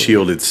 You have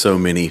shielded so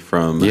many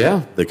from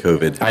Yeah. the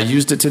COVID. I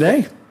used it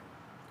today.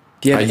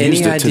 Do you I have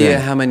used any it idea today.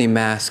 how many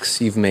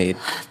masks you've made?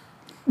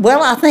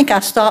 Well, I think I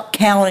stopped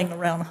counting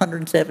around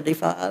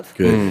 175.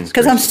 Good.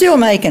 Because I'm still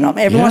making them.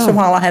 Every once in a Yeah.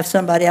 while, I have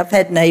somebody. I've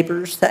had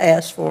neighbors to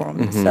ask for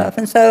them and stuff,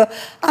 and so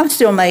I'm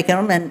still making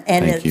them. And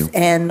Thank you.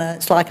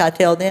 it's like I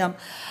tell them,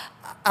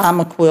 I'm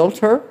a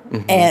quilter,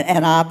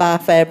 and I buy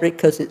fabric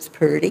because it's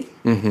pretty.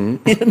 So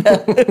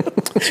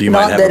you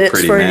might Not have that a it's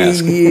pretty for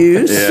mask. any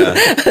use,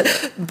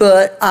 Yeah.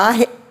 but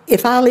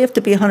if I lived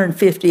to be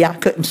 150, I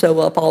couldn't sew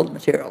up all the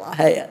material I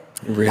had.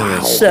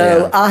 Really?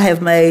 So Yeah. I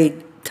have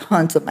made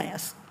tons of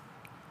masks.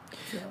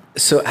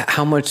 So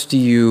how much do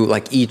you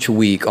like each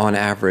week on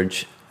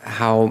average?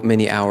 How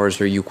many hours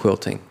are you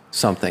quilting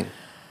something?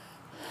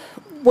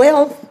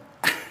 Well,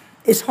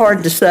 it's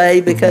hard to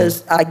say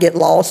because I get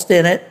lost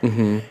in it,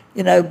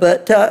 you know.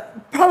 But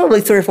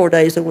probably 3 or 4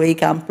 days a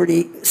week. I'm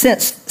pretty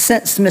since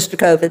Mr.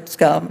 COVID's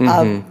come.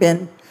 I've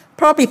been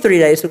probably 3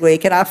 days a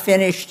week, and I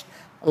finished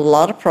a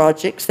lot of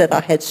projects that I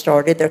had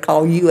started. They're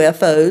called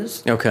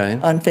UFOs, Okay.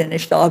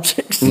 unfinished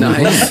objects.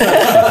 Nice.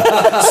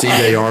 See,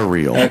 they are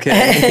real.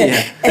 Okay.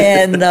 Yeah.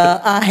 And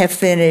I have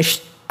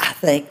finished, I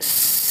think,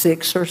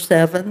 6 or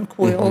 7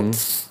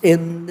 quilts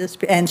in this,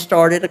 and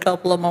started a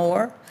couple of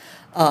more.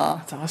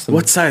 That's awesome.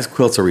 What size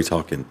quilts are we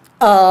talking?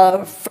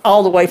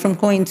 All the way from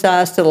queen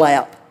size to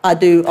lap. I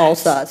do all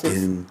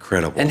sizes.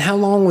 Incredible. And how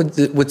long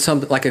would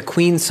something like a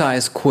queen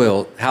size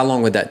quilt? How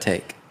long would that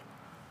take?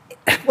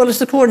 Well,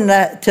 it's according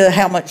to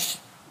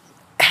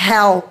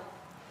how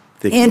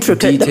Thick-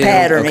 intricate the Detailed,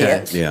 pattern okay.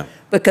 is. Yeah.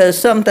 Because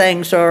some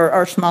things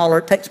are smaller,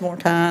 it takes more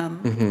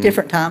time,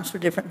 different times for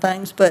different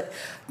things, but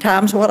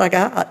time's what I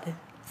got.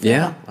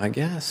 Yeah, I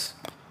guess.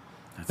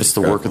 It's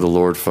the work of the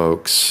Lord,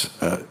 folks,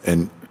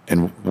 and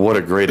what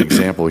a great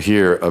example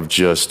here of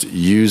just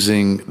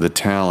using the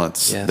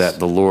talents Yes. that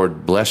the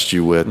Lord blessed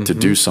you with to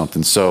do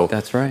something. So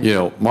That's right. You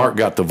know, Mark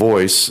got the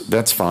voice.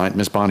 That's fine.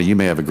 Miss Bonnie, you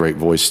may have a great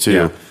voice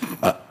too.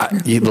 Yeah.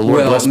 The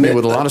Lord Well, blessed me mi-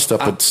 with a lot of stuff,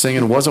 but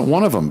singing wasn't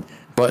one of them.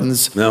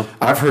 Buttons. No.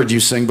 I've heard you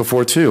sing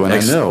before too, and I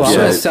know. Well, I'm Yeah,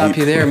 going to stop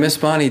you- you there. Miss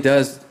Bonnie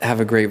does have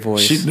a great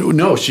voice.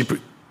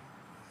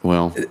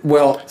 Well,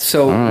 Well,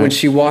 so right. when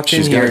she walked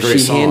She's in got a here, great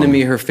she handed song.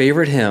 me her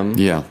favorite hymn.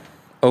 yeah.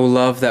 "Oh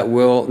love that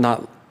wilt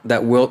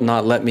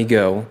not let me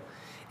go,"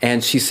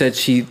 and she said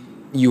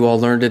you all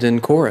learned it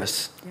in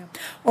chorus.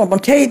 Well, I'm going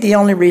to tell you the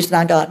only reason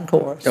I got in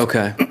chorus.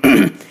 Okay,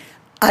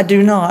 I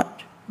do not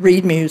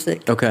read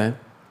music, okay,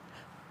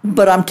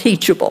 but I'm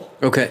teachable.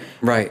 okay,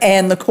 right.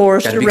 And the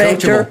chorus Gotta be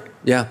director comfortable.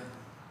 Yeah,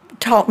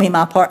 taught me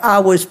my part. I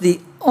was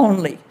the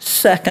only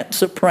second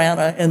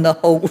soprano in the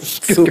whole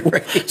school.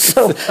 great.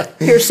 So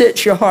here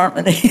sits your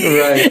harmony.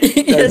 Right.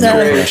 You That's know?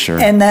 great. Pressure.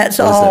 And that's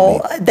What does that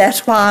all.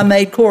 That's why I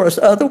made chorus.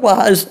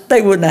 Otherwise,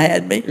 they wouldn't have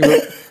had me.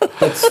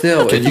 but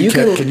still, Can if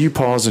you, you can you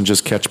pause and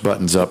just catch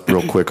Buttons up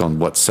real quick on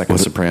what second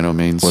soprano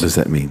means? What does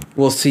that mean?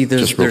 Well, see,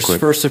 there's Just real there's quick.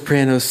 first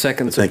soprano,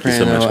 second Thank you so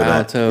soprano, much for that.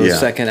 alto, Yeah.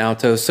 second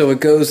alto. So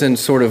it goes in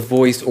sort of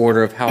voice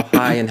order of how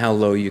high and how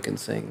low you can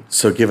sing.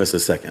 So give us a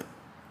second.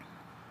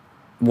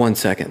 1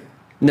 second.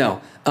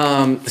 No.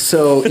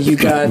 So you've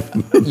got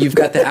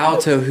the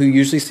alto who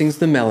usually sings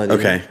the melody,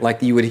 Okay.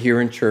 like you would hear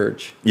in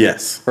church,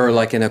 Yes. or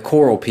like in a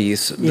choral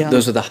piece. Yeah.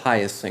 Those are the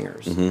highest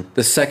singers.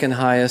 The second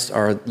highest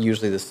are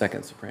usually the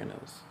second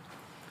sopranos.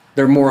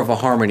 They're more of a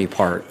harmony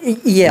part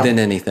Yeah. than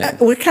anything.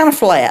 We're kind of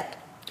flat.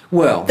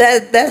 Well,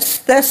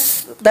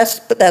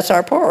 That's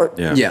our part.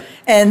 Yeah. yeah.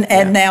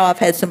 And now I've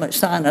had so much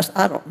sinus,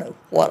 I don't know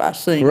what I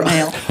sing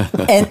now.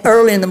 And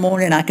early in the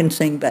morning, I can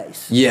sing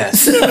bass.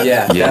 Yes.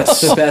 Yeah. Yes.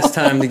 That's the best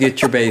time to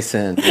get your bass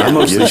in. I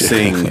mostly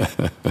sing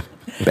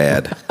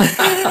bad.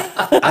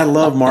 I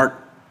love Mark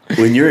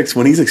when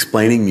he's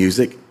explaining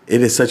music.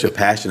 It is such a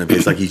passion of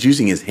his. Like he's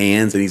using his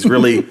hands and he's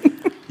really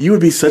You would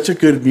be such a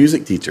good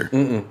music teacher.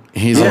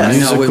 He's Yeah. a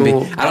No, it would be.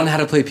 musical. I don't know how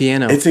to play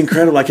piano. It's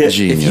incredible. Like If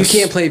you Genius.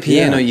 can't play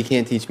piano, Yeah. you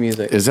can't teach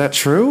music. Is that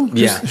true?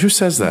 Yeah. Who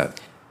says that?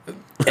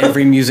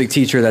 Every music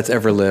teacher that's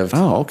ever lived.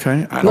 Oh,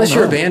 okay. I Unless don't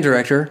you're a know. band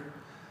director.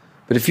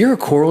 But if you're a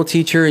choral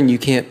teacher and you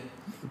can't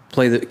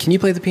can you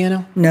play the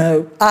piano?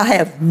 No, I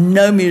have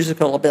no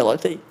musical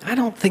ability. I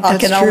don't think I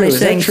that's can true. only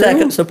Is that sing true?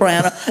 second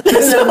soprano.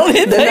 That's the only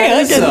thing that I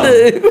is can some.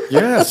 do.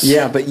 Yes.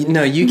 Yeah, but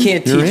no, you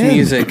can't You're teach in.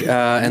 music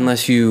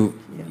unless you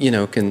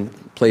can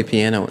play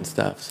piano and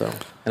stuff. So,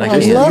 and I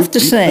can't. love to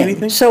you play sing.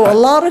 anything? So a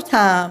lot of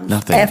times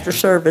Nothing. after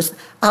service,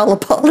 I'll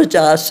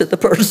apologize to the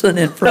person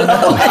in front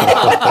of me.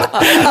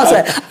 I'll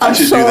say, I'm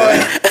should do sorry.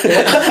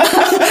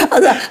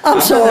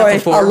 I'm sorry.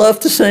 before. I love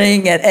to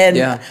sing, and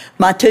Yeah.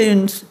 my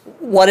tunes,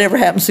 whatever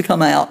happens to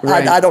come out,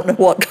 Right. I don't know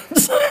what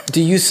comes out.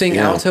 Do you sing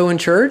Yeah. alto in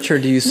church or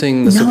do you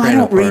sing the No, soprano I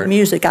don't part? read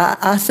music.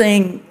 I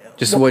sing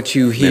Just what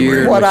you hear.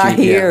 Memory. what I you-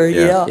 hear,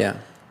 Yeah. yeah. Yeah.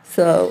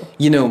 So,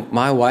 You know,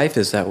 my wife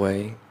is that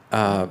way.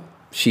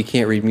 She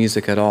can't read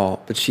music at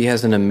all, but she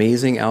has an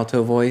amazing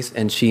alto voice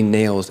and she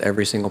nails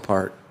every single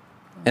part.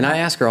 And I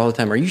ask her all the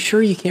time, "Are you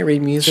sure you can't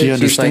read music?" She She's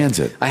understands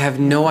like, it. I have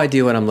no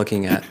idea what I'm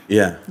looking at,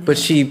 Yeah. but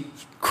she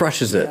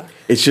crushes it.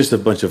 It's just a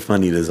bunch of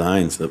funny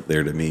designs up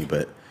there to me.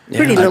 But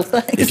pretty little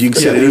things. if you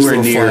can Yeah, sit there's anywhere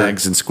little near,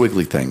 flags and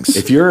squiggly things.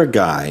 if you're a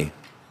guy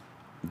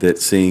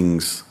that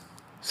sings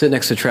Sit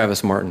next to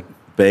Travis Martin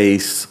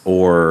bass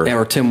or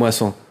or Tim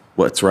Wessel,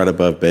 what's right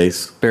above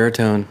bass,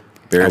 baritone,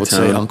 I would say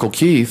baritone, Uncle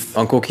Keith.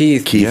 Uncle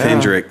Keith. Keith Yeah.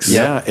 Hendricks.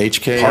 Yeah,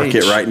 HKH. Park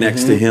it right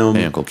next to him,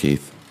 Hey, Uncle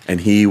Keith. and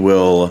he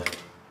will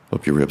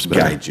Hope your ribs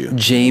better. guide you.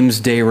 James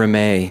Day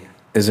Ramey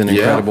is an Yeah.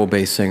 incredible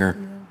bass singer.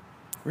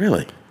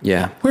 Really?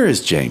 Yeah, Where is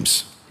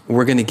James?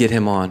 we're going to get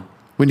him on.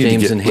 We need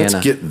James to and get. Let's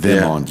Hannah. get them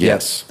Yeah. on. Yep,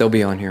 Yes. they'll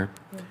be on here.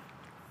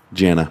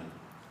 Jana.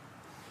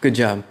 Good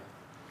job.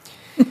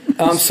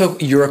 So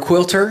you're a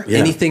quilter. Yeah.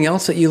 Anything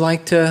else that you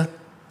like to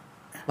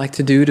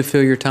do to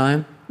fill your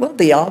time? well,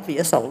 the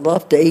obvious, I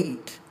love to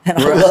eat, and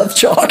I love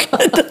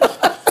chocolate.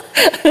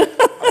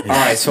 All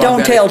right. So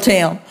Don't I've got tell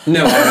Tim.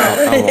 No,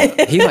 I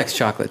won't. He likes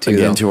chocolate too.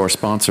 Again, though. to our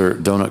sponsor,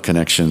 Donut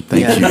Connection.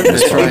 Thank Yeah, you.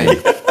 that's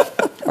right.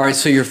 All right.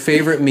 So your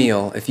favorite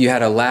meal, if you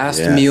had a last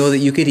Yes. meal that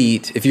you could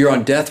eat, if you're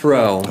on death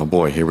row Oh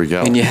boy, here we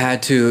go. and you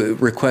had to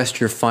request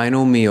your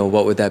final meal,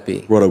 what would that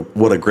be?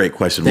 What a great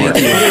question mark.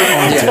 Thank you.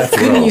 Yeah.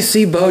 Couldn't you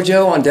see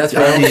Bojo on death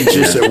row? I mean,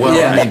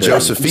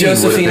 Josephine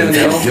Josephine would have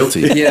been O'Neill. found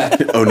guilty. Yeah.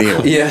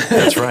 O'Neill. Yeah.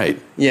 That's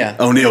right. Yeah.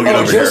 O'Neill, get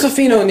over here.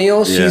 Josephine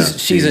O'Neill, Yeah,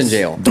 she's in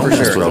jail. Don't for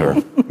mess sure.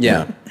 with her.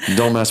 Yeah.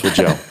 Don't mess with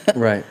Joe.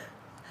 Right.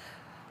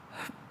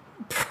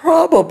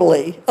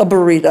 Probably a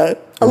burrito.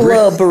 I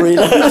love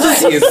burritos.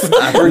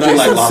 I heard you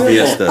like La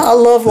Fiesta. I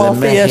love La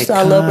Fiesta.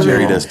 I love Mexicano.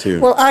 Jerry burritos. does too.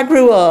 Well, I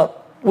grew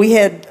up, we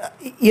had,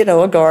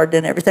 a garden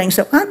and everything,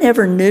 so I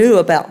never knew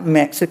about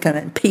Mexican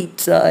and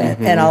pizza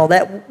and all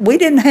that. We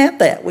didn't have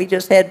that. We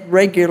just had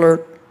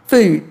regular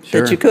food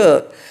Sure. that you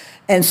cook.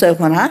 And so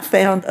when I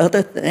found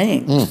other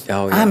things,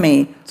 Oh, yeah. I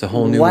mean, It's a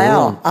whole new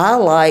wow, world. I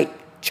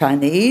like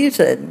Chinese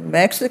and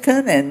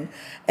Mexican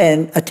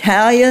and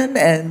Italian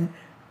and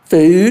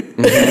food.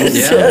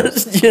 It's Yeah.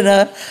 just,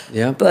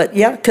 Yeah. But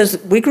yeah, because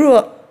we grew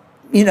up,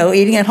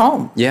 eating at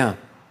home. Yeah.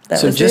 That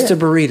So was just it. a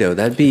burrito.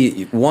 That'd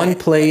be one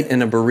plate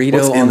and a burrito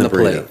What's in on the the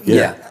plate. burrito?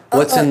 Yeah.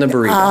 What's in the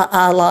burrito?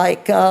 I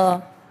like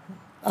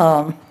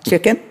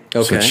chicken.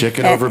 Okay. So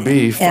chicken over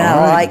beef. And All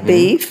I right. like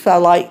beef. I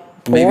like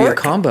pork. Maybe a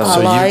combo. I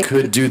So like, you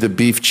could do the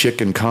beef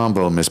chicken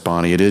combo, Miss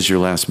Bonnie. It is your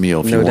last meal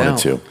if No you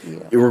wanted doubt.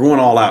 to. We're going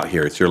all out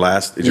here. It's your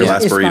last. It's your Yeah.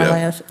 last it's my burrito.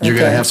 last. You're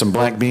going to okay. have some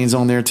black beans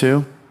on there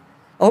too?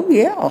 Oh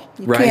yeah,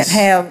 you Rice can't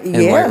have and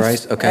white yes,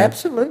 rice? Okay.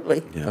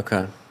 absolutely,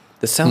 Okay.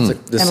 This sounds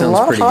like this and a sounds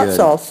lot of pretty hot good.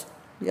 sauce.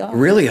 Yeah.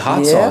 Really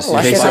hot Yeah, sauce.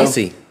 like Okay, it.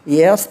 spicy.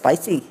 Yeah,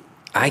 spicy.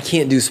 I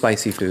can't do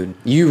spicy food.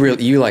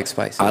 You like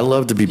spicy. I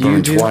love to be You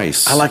burned do?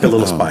 twice. I like a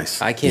little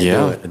spice. I can't Yeah.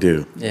 do I it.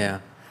 do. Yeah.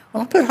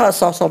 Well, I put hot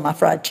sauce on my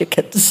fried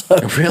chicken, so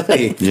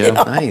Really? Yeah.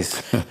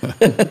 Nice.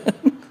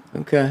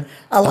 Okay.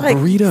 I like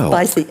burrito.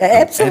 spicy.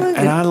 Absolutely.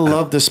 And I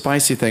love the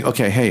spicy thing.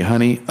 Okay, hey,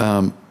 honey,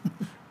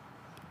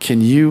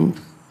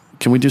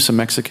 can we do some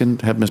Mexican?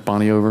 Have Miss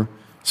Bonnie over?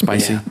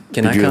 Spicy? Yeah. Be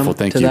Can I beautiful. come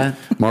Thank to you. that?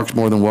 Mark's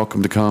more than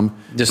welcome to come.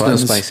 Just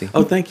Buttons, no spicy.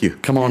 Oh, thank you.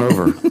 Come on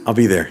over. I'll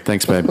be there.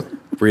 Thanks, babe.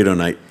 Burrito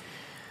night.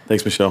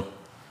 Thanks, Michelle.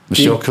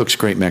 Michelle cooks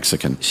great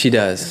Mexican. She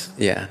does.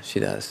 Yeah, she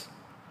does.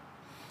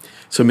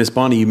 So, Miss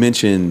Bonnie, you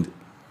mentioned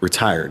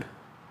retired.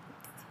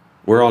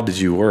 Where all did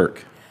you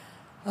work?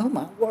 Oh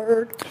my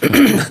word!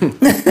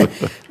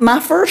 My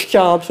first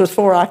jobs was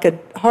before I could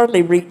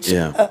hardly reach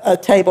Yeah. a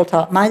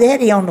tabletop. My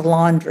daddy owned a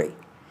laundry,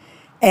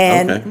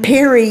 and Okay.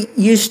 Perry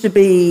used to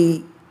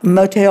be a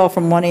motel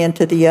from one end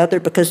to the other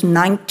because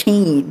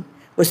 19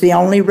 was the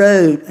only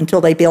road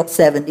until they built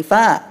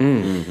 75.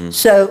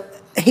 So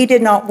he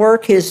did not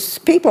work his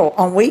people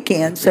on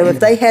weekends. So if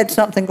they had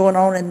something going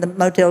on and the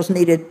motels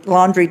needed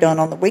laundry done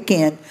on the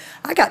weekend,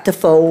 I got to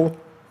fold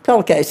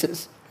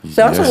pillowcases. So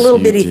that's Yes, a little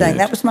you bitty did. thing.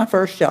 That was my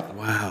first job.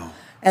 Wow.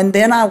 And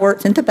then I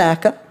worked in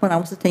tobacco when I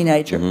was a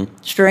teenager,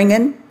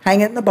 stringing,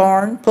 hanging it in the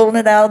barn, pulling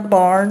it out of the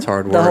barn. It's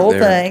hard The work whole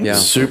there. thing. Yeah.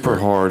 Super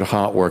hard,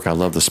 hot work. I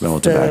love the smell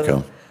of So,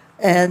 tobacco.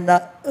 and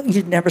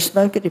you'd never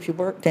smoke it if you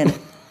worked in it.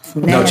 It's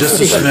No, just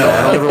the nasty. smell.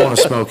 I don't ever want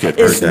to smoke it.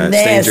 It's That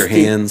stains your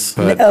nasty. hands.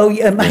 But- Oh,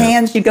 yeah, my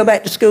hands. You go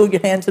back to school,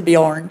 your hands will be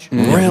orange.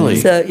 Really?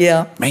 So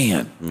yeah,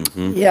 Man.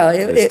 yeah,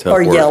 It's tough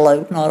or work.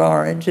 yellow, not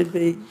orange. It'd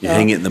be. You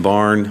hang it in the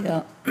barn,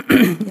 Yeah.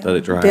 let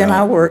it dry Then I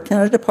out. worked in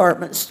a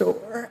department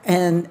store,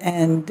 and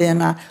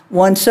then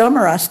one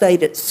summer I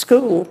stayed at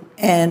school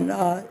and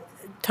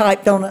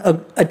typed on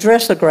a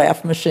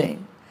dressograph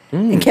machine.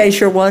 In case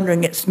you're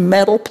wondering, it's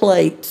metal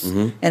plates,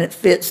 and it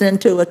fits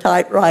into a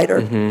typewriter,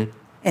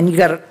 and you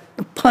got to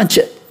punch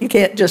it. You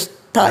can't just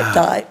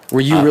type. Were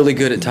you really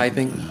good at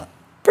typing?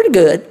 Pretty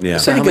good. Yeah.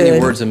 So Pretty how many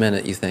good. words a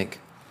minute, you think?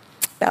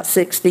 About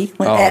 60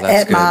 Oh,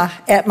 that's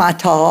at my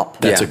top.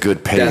 That's a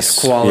good pace. That's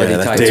quality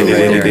Yeah, typing right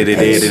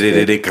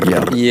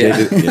there. Yeah.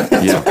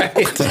 Yeah.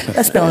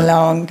 That's been a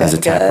long time As a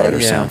ago. typewriter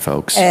Yeah. sound,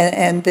 folks.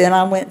 And then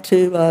I went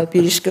to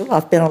beauty school.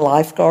 I've been a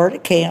lifeguard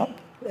at camp,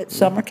 at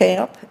summer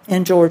camp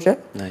in Georgia.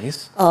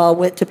 Nice.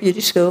 Went to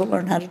beauty school,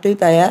 learned how to do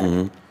that.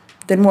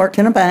 Then worked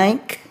in a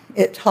bank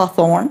at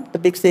Hawthorne, the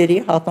big city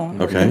of Hawthorne.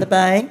 Worked Okay. in the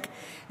bank.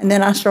 And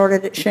then I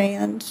started at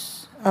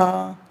Shands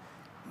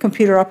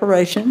Computer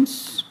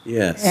Operations.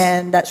 Yes.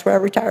 And that's where I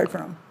retired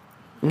from.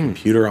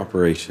 Computer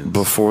operations.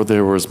 Before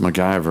there was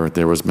MacGyver,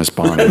 there was Miss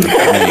Bonnie. I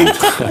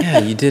mean, Yeah,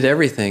 you did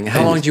everything.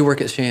 How long did you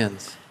work at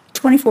Shands?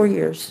 24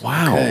 years.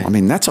 wow. Okay. I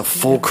mean, that's a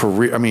full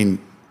career. I mean,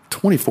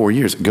 24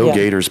 years. Go Yeah.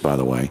 Gators, by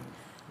the way.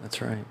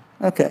 That's right.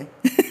 Okay.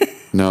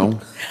 No?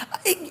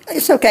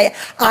 It's okay.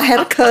 I had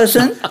a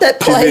cousin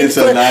that She's being played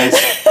so for,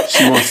 nice.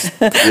 She wants.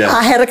 I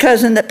Yeah. had a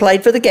cousin that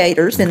played for the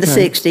Gators in the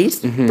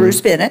 60s, Bruce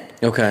Bennett.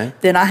 Okay.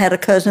 Then I had a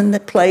cousin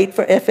that played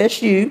for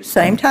FSU,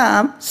 same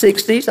time,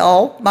 60s,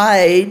 all my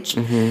age.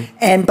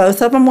 And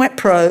both of them went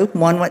pro.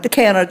 One went to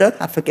Canada.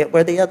 I forget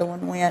where the other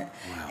one went.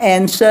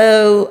 And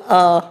so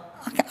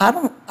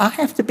I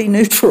have to be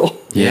neutral.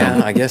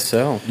 Yeah, I guess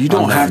so. You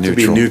don't I'm not have to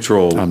be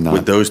neutral I'm not.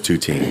 with those two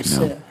teams.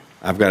 No.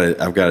 I've got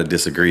to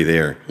disagree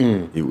there.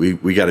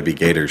 We got to be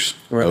Gators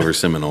over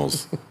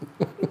Seminoles,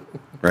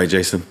 right,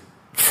 Jason?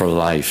 For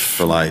life.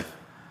 For life.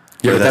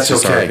 Yeah, Or but that's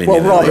just our okay.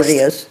 opinion, Well, at Robert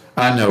least. is.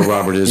 I know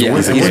Robert is. Yeah, we're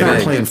he's not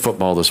big. playing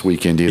football this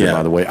weekend either, Yeah.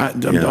 by the way.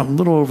 I'm Yeah. a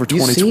little over You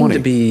 2020. seem to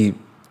be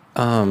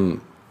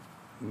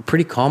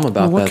pretty calm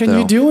about what that, can though.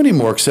 you do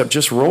anymore except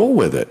just roll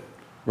with it?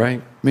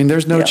 Right. I mean,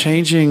 there's no Yeah.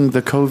 changing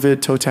the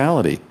COVID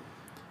totality.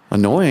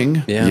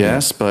 Annoying, Yeah.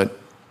 yes, but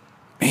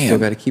man, Still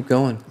got to keep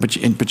going. but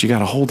you got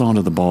to hold on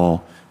to the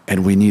ball,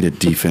 and we need a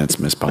defense,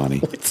 Miss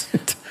Bonnie. A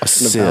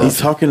He's sieve.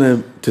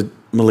 talking to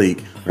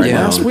Malik right Yeah.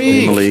 now. Last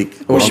week. Malik.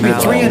 We should be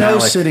Malik. 3-0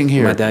 Malik. sitting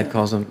here. My dad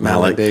calls him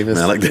Malik Davis.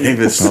 Malik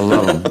Davis. I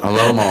love them. I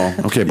love them all.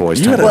 Okay, boys.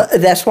 You time had a- Well,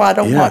 that's why I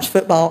don't Yeah. watch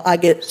football. I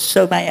get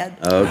so mad.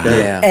 Okay.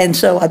 Yeah. And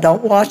so I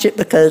don't watch it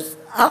because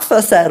I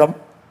fuss at them.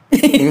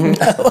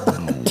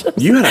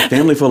 You had a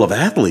family full of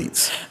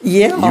athletes.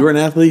 Yeah. You were an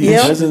athlete. Your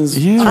Yeah. cousins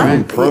Yeah.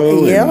 turned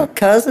pro. Yeah, and-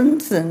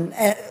 cousins and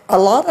a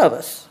lot of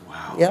us.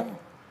 Wow. Yeah.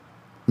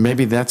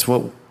 Maybe that's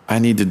what I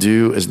need to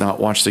do is not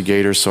watch the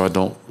Gators so I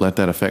don't let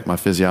that affect my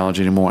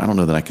physiology anymore. I don't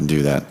know that I can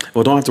do that.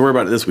 Well, don't have to worry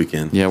about it this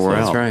weekend. Yeah, we're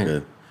that's out. right.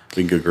 Good.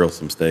 We can go grill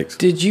some steaks.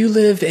 Did you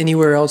live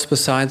anywhere else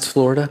besides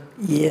Florida?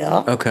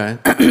 Yeah. Okay.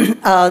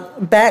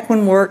 Back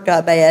when work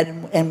got bad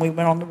and we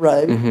went on the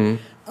road,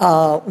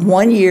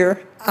 1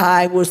 year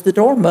I was the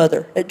dorm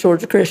mother at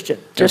Georgia Christian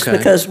just Okay.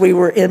 because we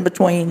were in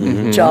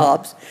between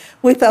jobs.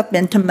 We've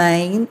been to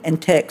Maine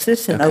and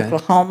Texas and Okay.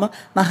 Oklahoma.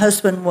 My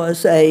husband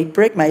was a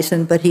brick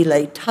mason, but he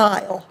laid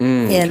tile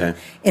okay.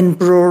 in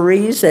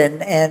breweries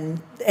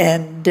and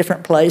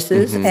different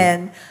places.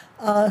 And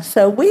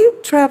so we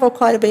travel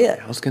quite a bit.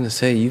 I was going to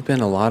say, you've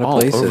been a lot of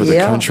All places. over the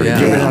Yeah. country. Yeah.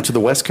 You ever been out to the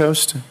West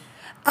Coast?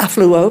 I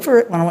flew over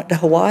it when I went to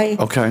Hawaii.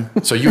 Okay.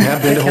 So you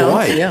have been to That counts,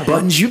 Hawaii. yeah.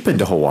 Buttons, you've been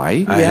to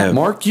Hawaii. I have.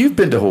 Mark, you've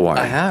been to Hawaii.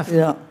 I have.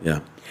 Yeah. Yeah.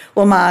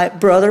 Well, my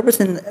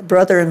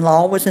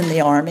brother-in-law was in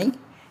the Army,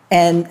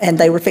 and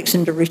they were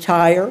fixing to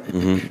retire,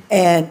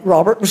 and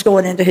Robert was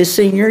going into his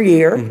senior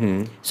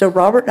year. So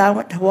Robert and I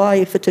went to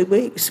Hawaii for 2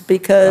 weeks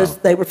because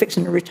they were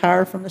fixing to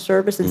retire from the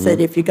service and said,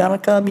 if you're going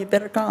to come, you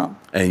better come.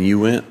 And you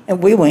went.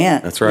 And we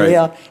went. That's right.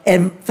 Yeah.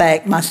 In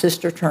fact, my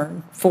sister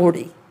turned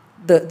 40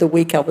 the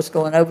week I was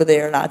going over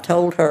there, and I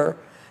told her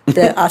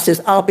that I says,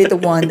 I'll be the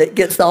one that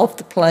gets off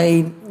the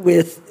plane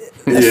with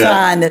a Yeah.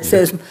 sign that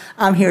says,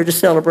 I'm here to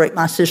celebrate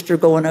my sister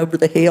going over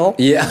the hill.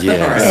 Yeah.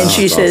 Yeah. And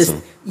she That's says,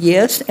 awesome.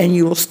 yes, and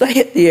you will stay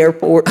at the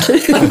airport too.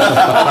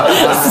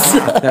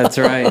 That's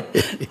right.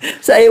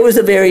 So it was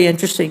a very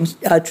interesting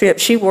trip.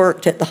 She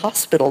worked at the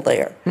hospital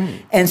there.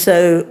 And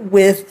so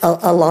with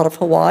a lot of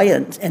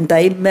Hawaiians, and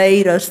they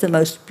made us the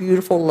most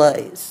beautiful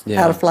leis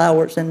Yeah. out of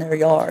flowers in their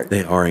yard.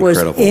 They are Was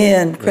incredible.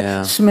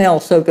 Yeah. Smell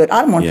so good. I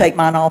didn't want to Yeah. take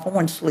mine off. I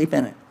wanted to sleep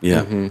in it.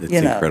 Yeah. It's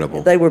You know,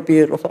 incredible. They were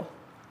beautiful.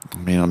 I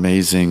mean,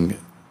 amazing.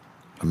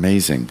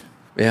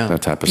 Yeah.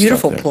 That type of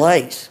Beautiful stuff there.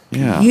 place.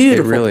 Yeah. It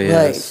Beautiful really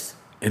place. is.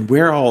 And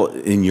where all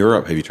in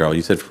Europe have you traveled?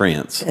 You said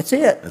France. That's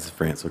it. That's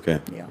France. Okay.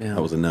 Yeah. Yeah.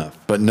 That was enough.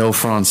 But no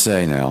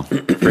Francais now.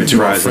 French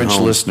To our fries at French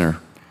home. listener,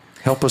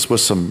 help us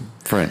with some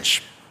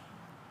French.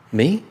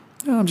 Me?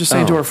 No, I'm just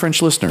saying to Oh. our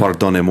French listener.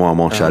 Pardonnez-moi,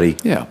 mon chéri.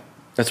 Yeah.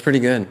 That's pretty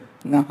good.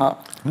 Uh-huh.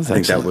 I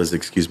think that was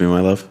Excuse Me, My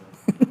Love.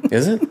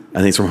 Is it? I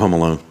think it's from Home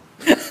Alone.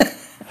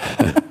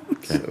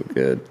 So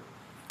good.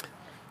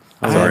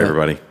 Sorry,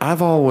 everybody.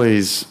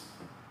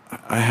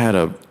 I had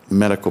a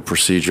medical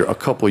procedure a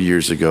couple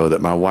years ago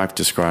that my wife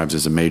describes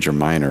as a major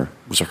minor.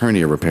 It was a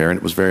hernia repair, and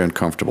it was very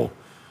uncomfortable.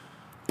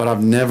 But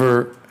I've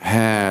never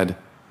had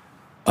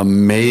a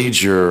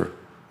major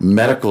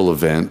medical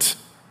event.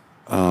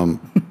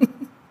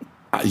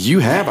 You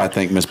have, I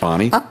think, Miss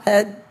Bonnie. I've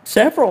had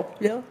several,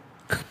 yeah.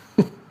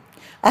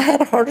 I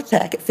had a heart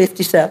attack at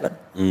 57.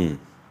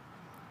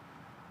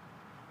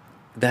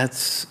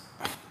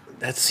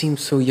 That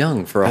seems so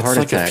young for a That's heart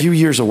like attack. a few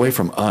years away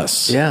from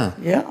us. Yeah.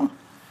 Yeah.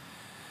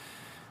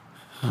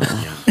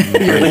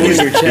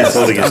 He's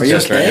holding his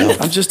chest right now.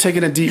 I'm just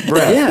taking a deep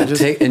breath.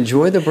 Yeah.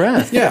 Enjoy the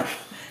breath. Yeah.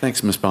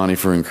 Thanks, Miss Bonnie,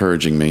 for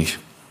encouraging me.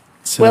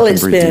 Sit Well, up and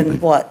it's breathe been, deeply.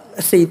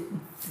 what, see,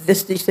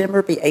 this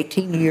December be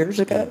 18 years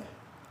ago?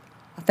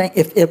 I think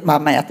if my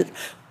math is,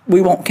 we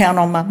won't count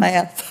on my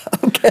math,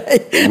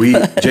 okay?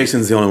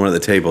 Jason's the only one at the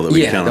table that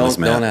we Yeah, count on this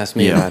math. don't ask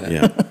me about it.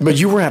 Yeah. But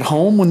you were at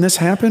home when this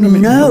happened? I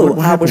mean, No, what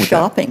I happened was with that?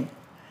 shopping.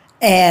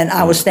 And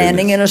I was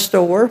standing in a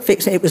store,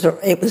 fixing, it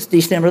was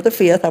December the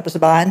 5th, I was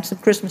buying some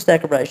Christmas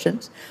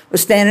decorations,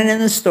 was standing in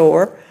the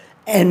store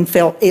and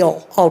felt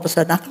ill all of a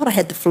sudden. I thought I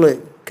had the flu,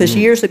 because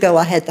years ago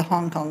I had the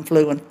Hong Kong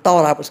flu and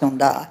thought I was going to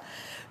die.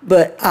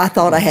 But I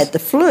thought I had the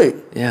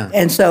flu. Yeah.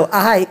 And so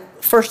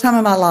first time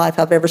in my life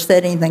I've ever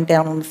set anything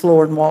down on the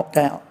floor and walked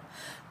out.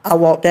 I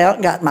walked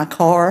out, got in my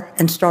car,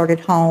 and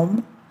started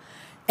home,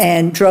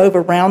 and drove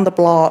around the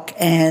block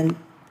and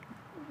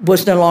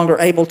was no longer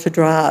able to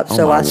drive.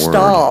 So my I word.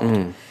 stopped,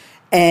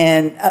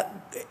 and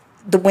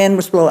the wind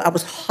was blowing. I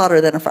was hotter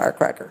than a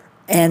firecracker.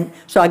 And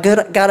so I got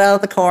out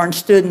of the car and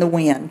stood in the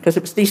wind, because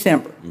it was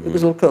December. It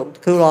was a little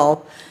cool off,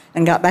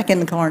 and got back in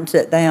the car and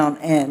sat down,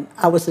 and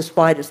I was as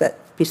white as that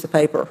piece of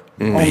paper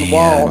on the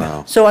wall.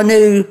 Wow. So I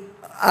knew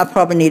I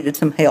probably needed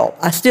some help.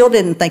 I still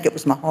didn't think it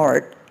was my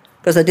heart,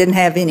 because I didn't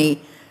have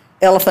any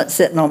elephant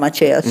sitting on my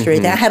chest or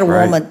anything. I had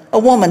a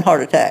woman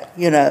heart attack,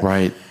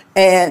 Right.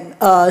 And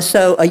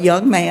so a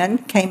young man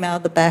came out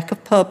of the back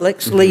of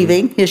Publix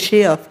leaving his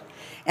shift.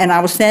 And I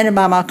was standing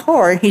by my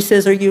car, and he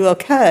says, "Are you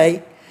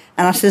okay?"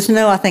 And I says,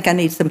 "No, I think I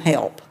need some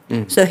help."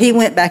 So he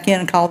went back in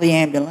and called the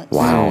ambulance.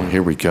 Wow,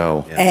 here we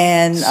go.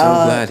 And So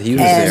glad he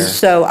was and there.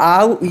 so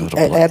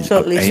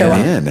absolutely. So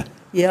Amen.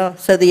 yeah,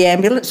 so the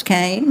ambulance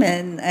came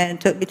and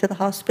took me to the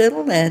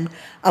hospital, and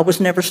I was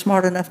never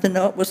smart enough to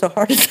know it was a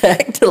heart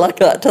attack till I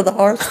got to the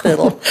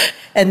hospital.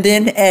 And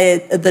then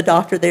the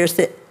doctor there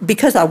said,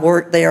 because I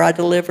worked there, I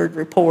delivered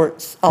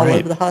reports all Right.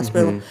 over the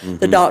hospital.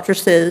 The doctor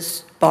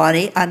says,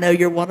 "Bonnie, I know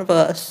you're one of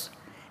us,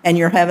 and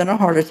you're having a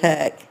heart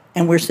attack,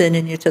 and we're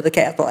sending you to the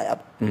cath lab."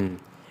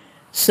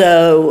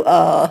 So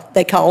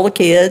they called the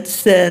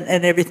kids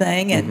and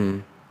everything,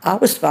 and I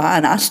was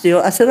fine. I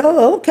said,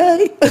 "Oh,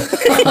 okay."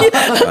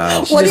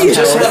 What do you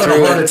Just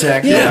having a heart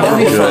attack. Yeah, I'll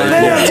be we're fine. good.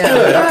 Yeah, it's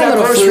good. I've got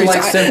groceries.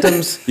 Flu-like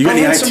symptoms. You got I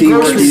any had some IT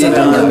work groceries to in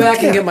get I'll go done?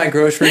 back and get my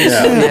groceries.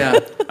 Yeah.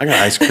 I got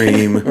ice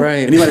cream.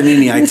 Right. Anybody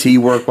need any IT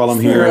work while I'm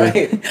here?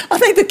 Right. I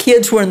think the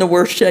kids were in the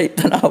worse shape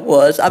than I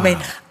was. I mean,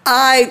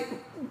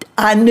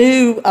 I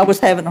knew I was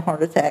having a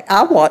heart attack.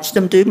 I watched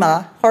them do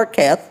my heart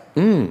cath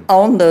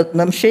on the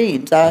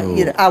machines.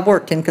 I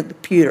worked in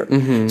computer,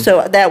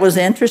 so that was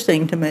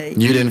interesting to me.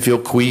 You didn't feel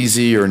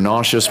queasy or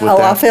nauseous with Oh,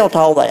 that? I felt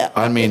all that.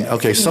 I mean,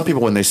 okay, some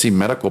people, when they see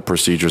medical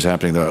procedures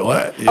happening, they're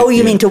like, what? Oh,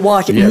 you mean to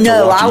watch it? Yeah, to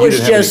No, watch it. I You was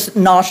didn't have just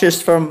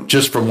nauseous from. any-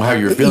 just from how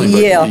you're feeling,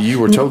 Yeah, but you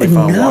were totally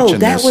fine no, watching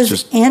that this. was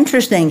just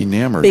interesting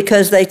enamored.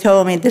 because they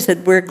told me, they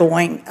said, "We're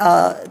going."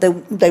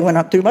 They went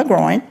up through my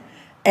groin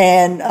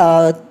and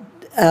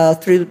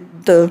through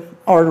the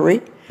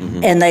artery,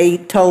 and they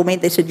told me,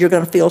 they said, "You're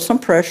going to feel some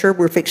pressure.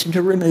 We're fixing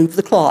to remove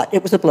the clot."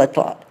 It was a blood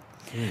clot.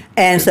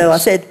 And so I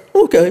said,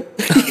 "Okay."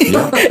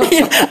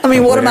 I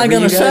mean, what am I Whatever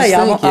going to you guys say?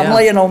 I'm think, I'm yeah.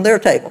 laying on their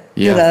table.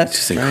 Yeah. It's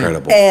just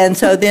incredible. And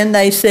so then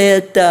they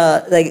said,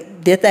 they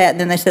did that, and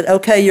then they said,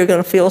 "Okay, you're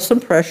going to feel some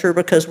pressure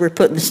because we're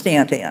putting the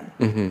stent in."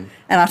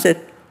 And I said,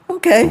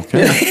 "Okay."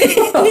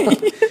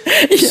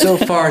 So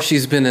far,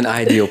 she's been an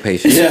ideal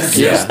patient.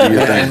 Yes,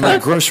 and my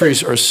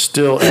groceries are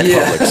still at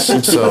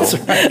Publix, so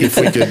if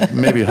we could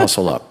maybe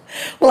hustle up.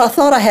 Well, I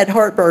thought I had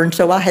heartburn,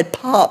 so I had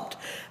popped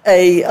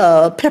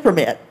a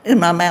peppermint in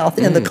my mouth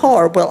in the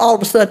car. Well, all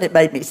of a sudden it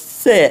made me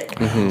sick.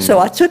 So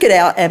I took it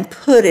out and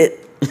put it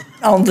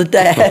on the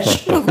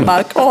dash of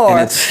my car.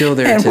 And it's still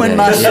there And when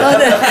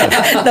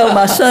today.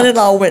 my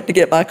son-in-law went to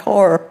get my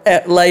car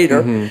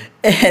later,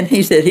 and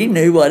he said he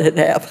knew what had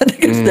happened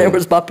because there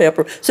was my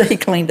pepper. So he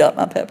cleaned up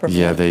my peppermint.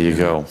 Yeah, there you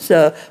go.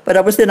 So, but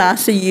I was in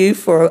ICU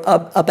for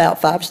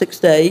about 5 or 6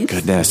 days.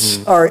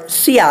 Goodness. Or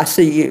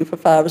CICU for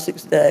 5 or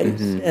 6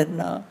 days,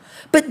 and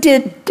but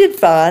did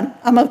fine.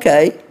 I'm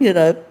okay,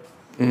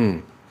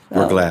 We're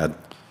glad.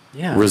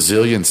 Yeah.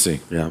 Resiliency.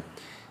 Yeah.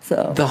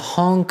 So The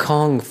Hong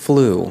Kong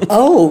flu.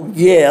 oh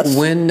yes.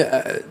 When?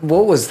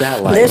 What was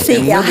that like? Let's And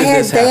see. when I did had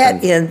this that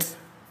happen? in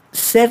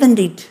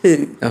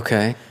 '72,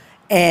 Okay.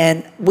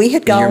 and we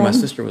had The year gone my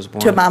sister was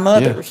born. to my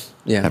mother's,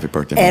 Yeah. Happy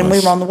birthday. and we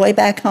Melissa. were on the way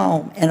back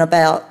home, and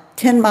about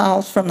 10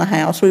 miles from the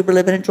house. We were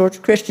living in Georgia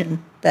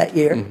Christian that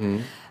year.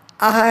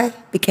 I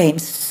became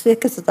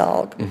sick as a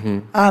dog.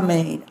 I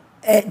mean,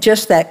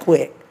 just that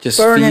quick. Just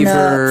burning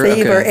fever, up,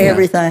 fever, okay, yeah.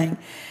 everything.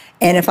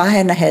 And if I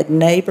hadn't had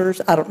neighbors,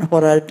 I don't know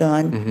what I'd have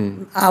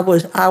done. I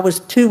was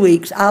 2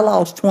 weeks. I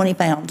lost 20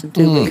 pounds in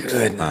 2 weeks.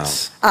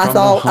 Goodness. I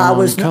thought I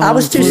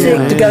was too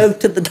sick to go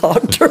to the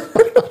doctor.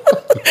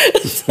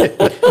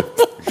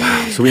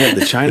 So we had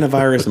the China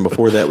virus, and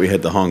before that, we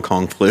had the Hong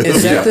Kong flu.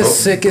 Is that the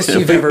sickest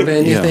you've ever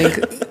been, you think?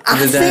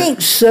 I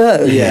think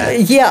so.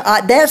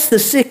 Yeah. That's the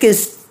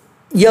sickest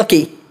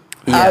yucky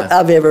Yeah.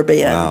 I've ever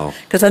been. Wow.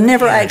 Because I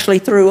never actually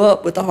threw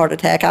up with a heart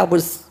attack. I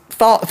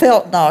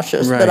felt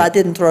nauseous, Right. but I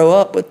didn't throw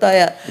up with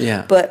that.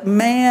 Yeah. But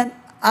man,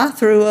 I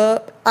threw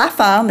up. I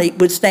finally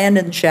would stand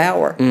in the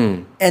shower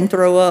and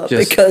throw up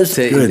because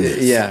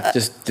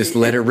just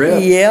let it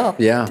rip.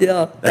 yeah.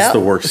 That's the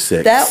worst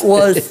sick. That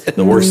was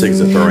The worst sick's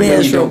a throwing up. You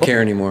miserable. don't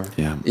care anymore.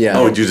 Yeah.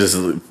 Oh, you just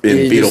in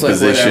you fetal just like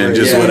position, whatever,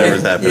 just yeah.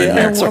 whatever's happening Yeah.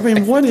 there. So, I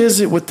mean, what is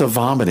it with the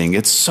vomiting?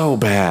 It's so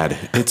bad.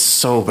 It's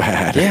so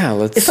bad. Yeah,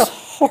 let's. It's a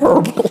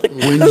horrible.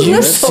 When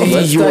you see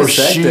let's your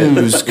dissect it.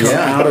 shoes come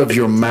out of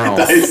your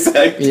mouth,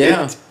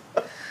 yeah,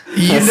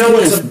 you know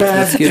it's a bad.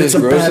 let's get It's as a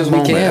gross bad as we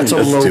moment. can. It's a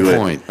Let's do low it.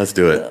 point. Let's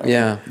do it.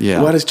 yeah.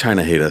 Yeah. Why does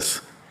China hate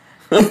us?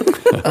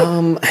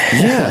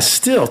 Yeah.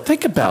 Still,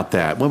 think about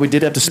that. Well, we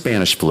did have the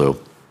Spanish flu.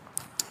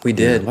 We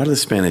did. Why do the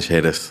Spanish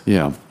hate us?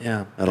 Yeah.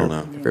 Yeah, I don't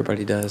know.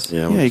 Everybody does.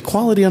 Yeah, Yeah.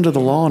 Equality under the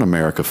law in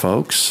America,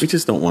 folks. we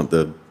just don't want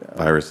the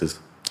viruses.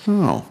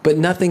 Oh. But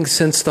nothing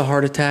since the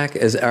heart attack.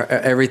 Is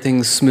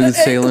everything's smooth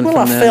sailing Well,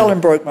 from I that? fell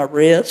and broke my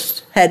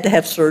wrist. Had to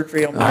have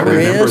surgery on my I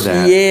remember wrist.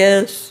 that.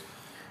 Yes.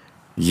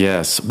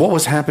 Yes. What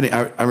was happening?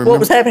 I remember. What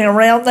was happening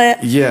around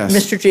that? Yes.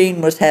 Mr.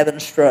 Gene was having a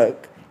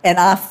stroke, and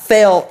I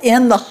fell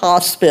in the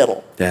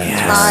hospital.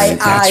 That's I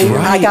That's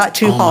right. got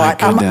too Oh, my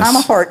hot. I'm a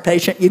goodness. heart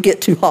patient. You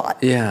get too hot.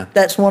 Yeah.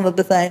 That's one of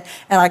the things.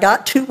 And I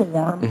got too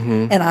warm,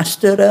 and I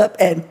stood up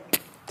and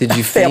Did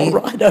you fell faint?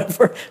 right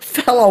over,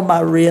 fell on my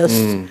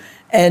wrist.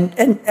 And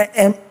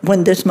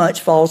when this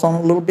much falls on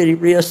a little bitty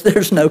wrist,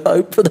 there's no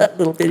hope for that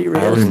little bitty I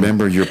wrist.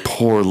 remember your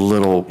poor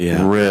little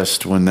Yeah.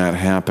 wrist when that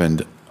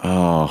happened.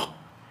 Oh.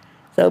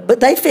 So, but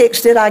they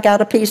fixed it. I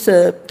got a piece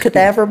of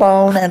cadaver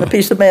bone and a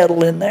piece of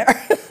metal in there.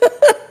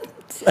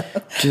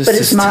 Just But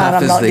it's as mine. tough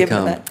I'm as not they giving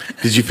come. it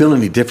back. Did you feel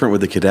any different with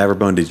the cadaver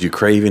bone? Did you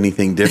crave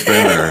anything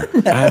different? Or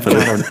I've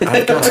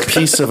got a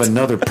piece of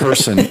another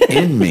person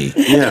in me.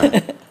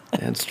 yeah,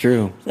 That's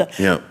true.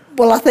 yeah,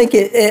 Well, I think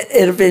it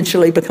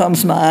eventually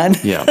becomes mine.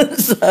 Yeah.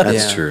 that's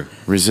Yeah. true.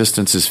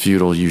 Resistance is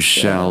futile. You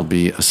shall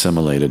be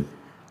assimilated.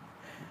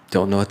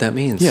 Don't know what that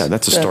means. Yeah,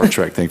 that's a Star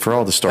Trek thing for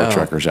all the Star Oh.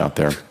 Trekkers out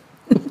there.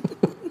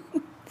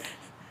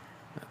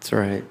 That's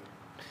right.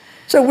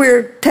 So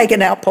we're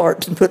taking out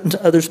parts and putting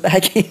others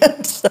back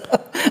in. So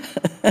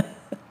The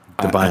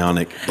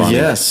bionic. Bonnie.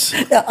 Yes.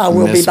 I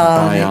will be Miss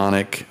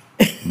bionic.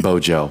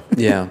 Bojo.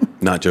 Yeah.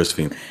 Not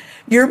Josephine.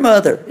 Your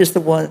mother is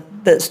the one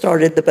that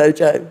started the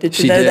Bojo. Did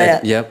you She know did.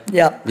 that? Yep.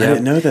 Yep. I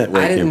didn't know that.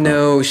 Where I it came didn't from.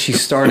 know she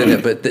started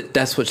it, but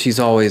that's what she's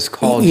always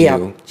called Yeah,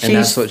 you, and that's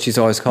she's- what she's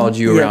always called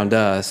you Yeah. around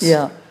us.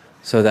 Yeah.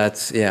 So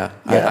that's Yeah.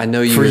 I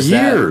know you For as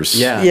that. years.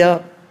 Yeah. Yeah.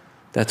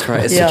 That's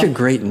right. It's Yeah. such a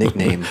great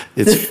nickname.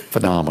 It's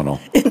phenomenal.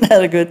 Isn't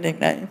that a good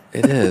nickname?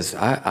 It is.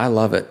 I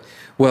love it.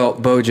 Well,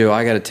 Bojo,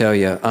 I got to tell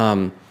you,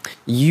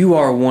 you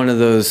are one of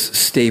those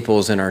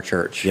staples in our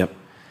church. Yep.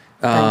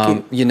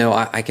 Thank you. You know,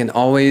 I can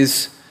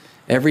always,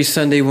 every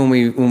Sunday when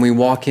we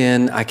walk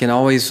in, I can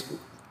always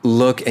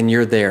look and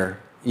you're there.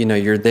 You know,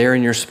 you're there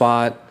in your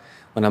spot.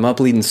 When I'm up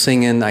leading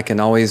singing, I can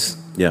always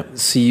Yeah.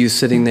 see you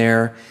sitting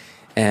there.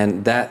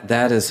 And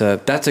that's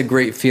a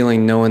great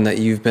feeling, knowing that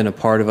you've been a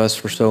part of us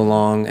for so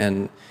long,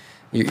 and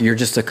you're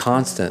just a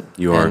constant.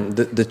 You are. And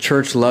the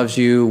church loves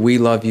you. We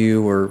love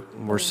you.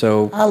 We're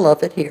so. I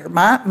love it here.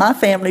 My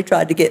family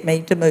tried to get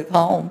me to move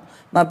home,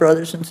 my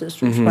brothers and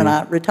sisters, when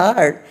I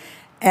retired.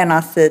 And I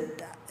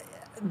said,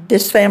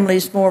 this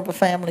family's more of a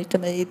family to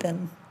me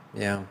than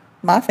Yeah.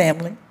 my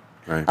family.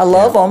 Right. I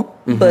love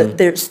them, but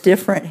it's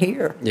different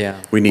here. Yeah.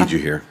 We need you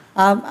here.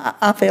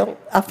 I feel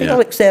Yeah.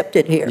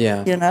 accepted here.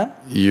 Yeah. You know.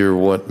 You're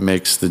what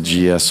makes the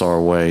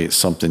GSR way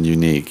something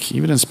unique.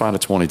 Even in spite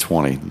of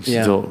 2020, you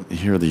Yeah. still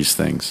hear these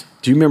things.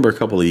 Do you remember a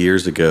couple of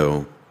years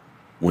ago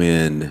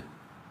when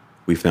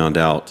we found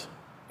out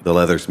the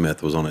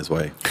leathersmith was on his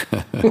way?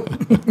 Do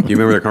you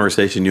remember the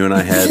conversation you and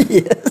I had?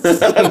 Yes.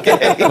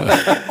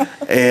 Okay.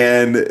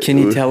 And Can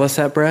you tell us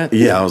that, Brett?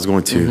 Yeah, I was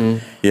going to.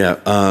 Yeah,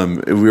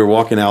 we were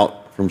walking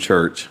out from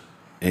church,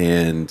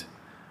 and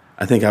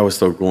I think I was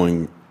still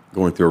going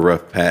through a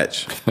rough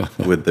patch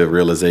with the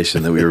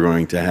realization that we were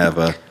going to have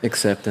a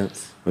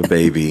Acceptance.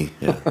 baby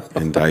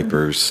and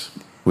diapers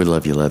We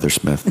love you,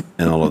 Leathersmith.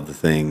 and all of the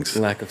things.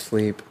 Lack of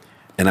sleep.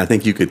 And I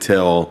think you could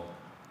tell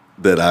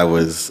that I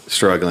was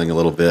struggling a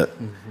little bit.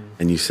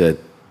 And you said,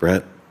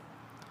 Brett,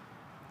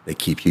 they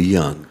keep you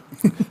young.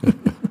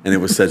 And it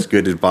was such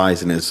good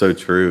advice, and it's so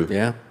true.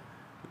 Yeah.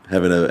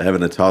 Having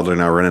a toddler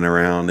now running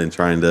around and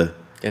trying to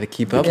Got to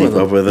keep up keep with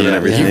them. up with it and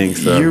everything.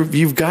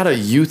 You've got a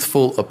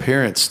youthful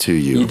appearance to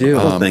you. You do.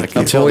 Oh, thank I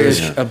can you. tell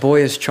A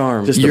boyish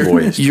charm. Just a you're,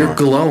 boyish you're charm.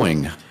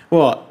 glowing.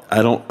 Well,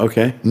 I don't.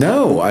 Okay.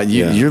 No,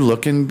 you're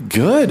looking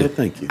good. Well,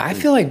 thank you. I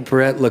feel like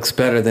Brett looks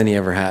better than he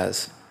ever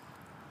has.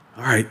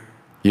 All right.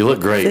 You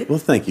look great. Well,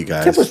 thank you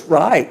guys. That was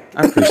right.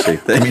 I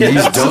appreciate that. I mean,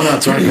 these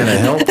donuts aren't going to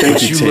help,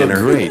 but you look Tanner.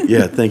 great.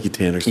 Yeah, thank you,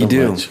 Tanner. So You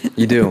do. much.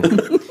 You do.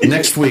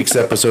 Next week's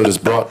episode is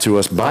brought to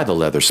us by the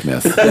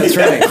Leathersmith. That's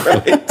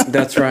right.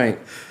 That's right.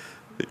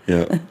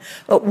 Yeah.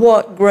 But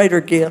what greater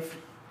gift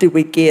do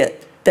we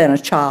get than a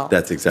child?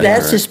 That's exactly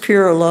That's right. as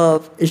pure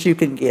love as you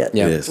can get.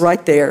 Yeah. It is.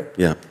 Right there.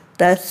 Yeah.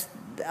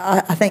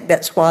 I think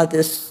that's why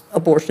this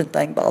abortion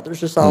thing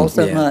bothers us all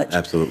so yeah, much.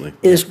 absolutely.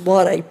 Is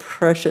what a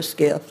precious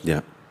gift.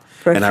 Yeah.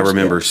 Precious And I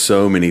remember gift.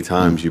 so many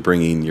times you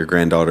bringing your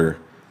granddaughter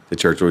to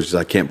church, which is,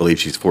 I can't believe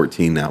she's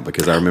 14 now,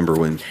 because I remember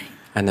when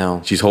I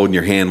know. she's holding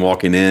your hand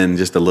walking in,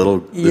 just a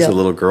little Yeah.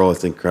 girl.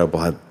 It's incredible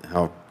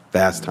how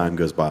fast time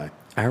goes by.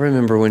 I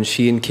remember when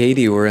she and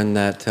Katie were in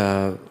that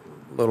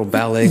little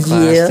ballet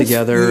class Yes,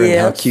 together and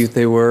how yes. cute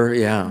they were.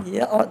 Yeah.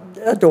 Yeah,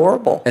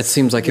 adorable. It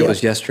seems like it Yeah.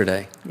 was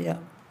yesterday. Yeah,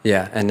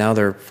 Yeah. And now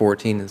they're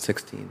 14 and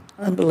 16.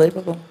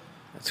 unbelievable.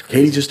 That's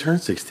crazy. Katie just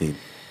turned 16.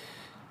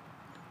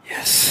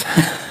 Yes.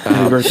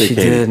 Happy birthday, She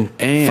Katie. did.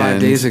 And 5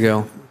 days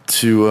ago.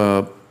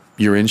 To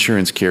your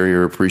insurance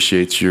carrier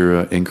appreciates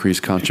your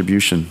increased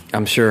contribution.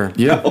 I'm sure.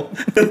 Yeah.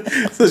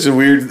 Such a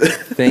weird.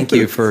 Thank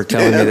you for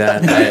telling me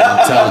that. Hey,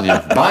 I'm telling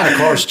you, buying a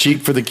car is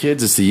cheap for the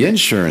kids. It's the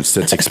insurance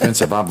that's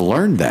expensive. I've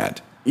learned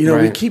that. You know,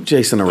 we Right. keep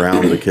Jason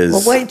around because.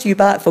 Well, wait till you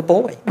buy it for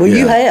boy. Well,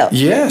 you Yeah. have.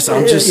 Yes,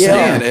 I'm just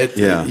Yeah. saying. It,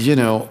 Yeah. You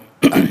know,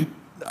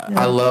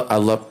 I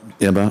love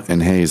Emma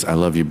and Hayes. I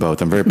love you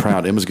both. I'm very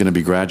proud. Emma's going to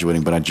be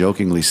graduating, but I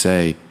jokingly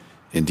say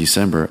in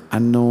December, I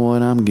know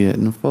what I'm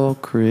getting for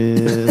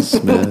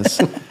Christmas.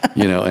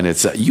 You know, and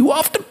it's you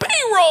off the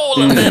payroll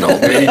a little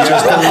bit,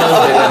 just a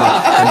little bit.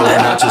 And we're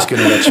not just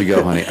going to let you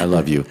go, honey. I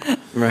love you.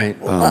 Right.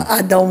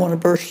 I don't want to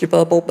burst your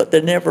bubble, but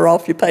they're never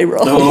off your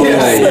payroll. Oh,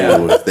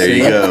 yeah. There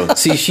you go.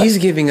 See, she's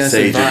giving us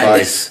Sage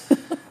advice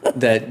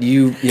that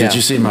you. Yeah. Did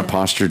you see my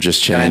posture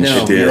just I changed?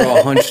 know. did. You're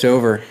all hunched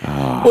over.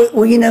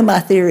 Well, you know my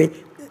theory.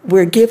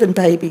 We're given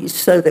babies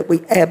so that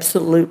we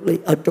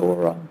absolutely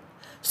adore them,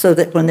 so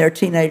that when they're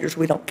teenagers,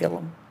 we don't kill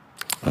them.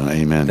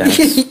 Amen.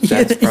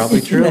 That's probably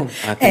true. I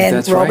think And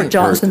that's Robert right.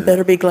 Johnson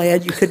better be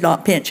glad you could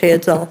not pinch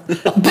heads off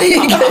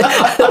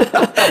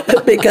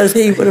because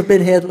he would have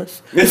been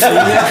headless. You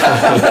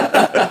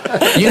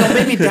know,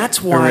 maybe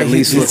that's why Or at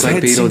least his look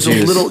like head seems a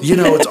Beetlejuice. little. You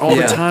know, it's all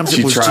Yeah. the times She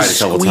it was tried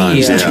just a couple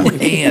squeezed times, two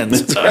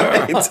hands.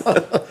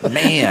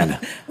 Man,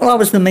 Well, I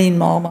was the mean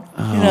mama,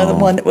 the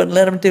one that wouldn't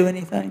let him do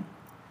anything.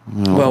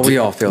 Well, we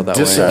all feel that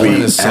way. discipline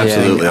We is something.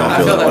 absolutely all I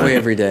feel feel that that way. way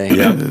every day.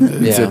 Yeah.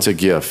 It's a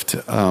gift.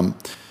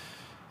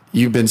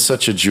 You've been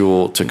such a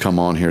jewel to come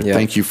on here. Yeah.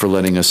 Thank you for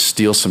letting us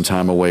steal some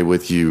time away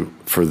with you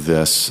for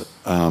this.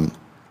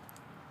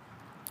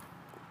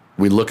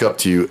 We look up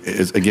to you.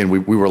 Again, we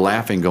were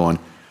laughing, going,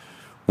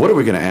 what are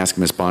we going to ask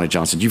Miss Bonnie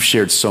Johnson? You've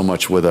shared so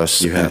much with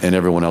us You have. and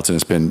everyone else, and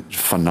it's been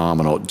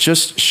phenomenal.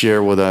 Just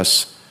share with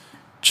us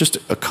just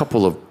a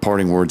couple of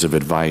parting words of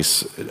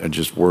advice,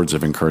 just words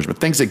of encouragement,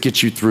 things that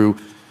get you through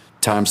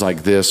times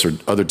like this or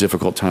other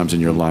difficult times in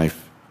your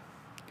life.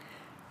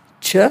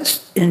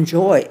 Just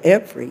enjoy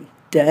every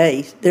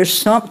day. There's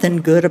something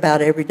good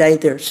about every day.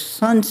 There's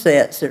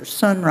sunsets. There's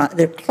sunrise.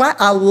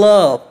 I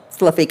love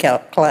fluffy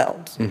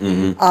clouds.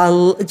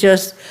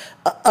 Just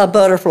a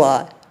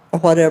butterfly or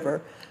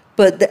whatever.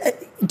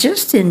 But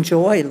just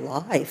enjoy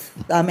life.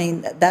 I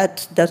mean,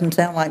 that doesn't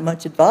sound like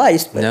much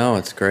advice, but No,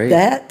 it's great.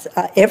 that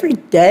every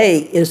day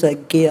is a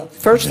gift.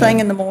 First thing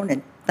in the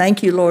morning,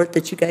 thank you, Lord,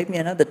 that you gave me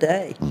another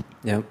day.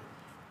 Yep.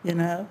 You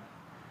know.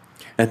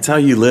 That's how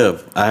you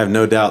live. I have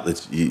no doubt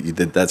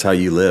that that's how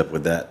you live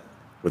with that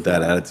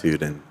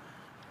attitude, and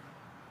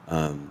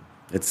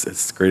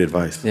it's great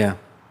advice. Yeah.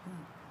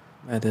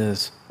 That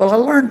is. Well, I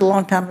learned a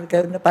long time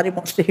ago nobody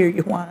wants to hear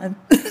you whine,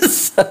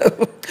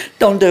 so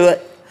don't do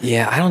it.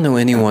 Yeah, I don't know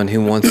anyone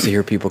who wants to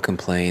hear people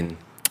complain.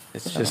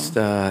 It's just,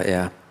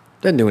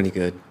 doesn't do any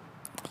good.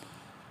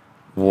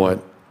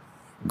 What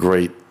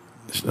great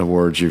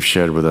words you've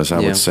shared with us.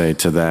 I Yeah. would say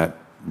to that,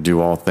 do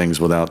all things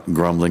without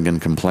grumbling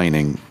and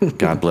complaining.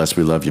 God bless.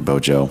 We love you,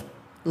 Bojo.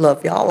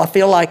 Love y'all. I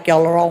feel like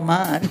y'all are all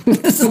mine.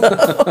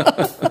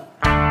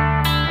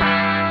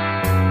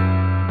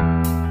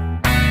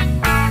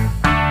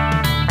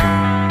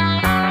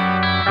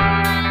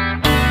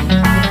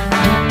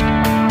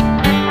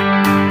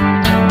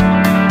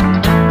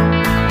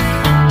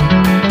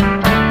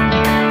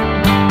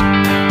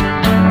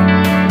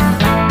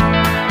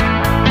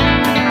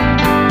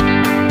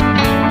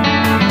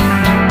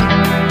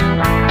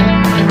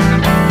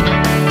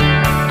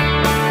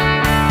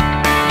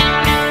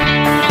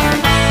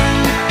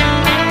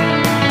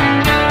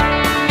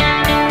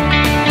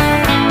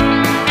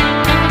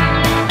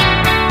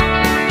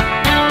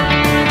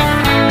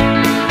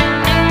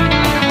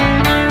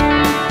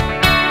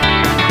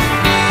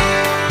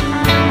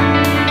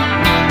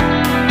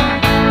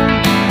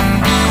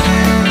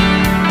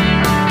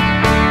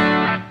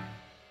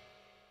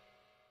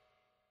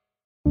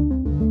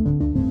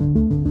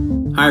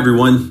 Hi,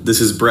 everyone.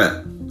 This is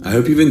Brett. I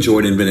hope you've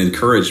enjoyed and been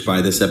encouraged by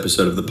this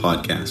episode of the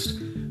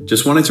podcast.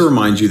 Just wanted to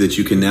remind you that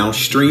you can now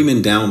stream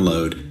and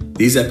download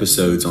these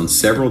episodes on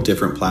several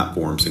different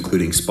platforms,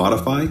 including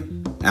Spotify,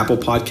 Apple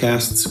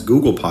Podcasts,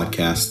 Google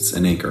Podcasts,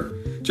 and Anchor,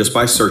 just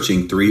by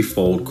searching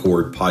Threefold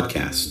Chord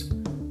Podcast.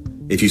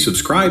 If you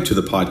subscribe to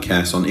the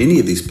podcast on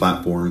any of these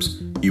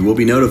platforms, you will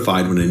be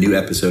notified when a new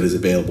episode is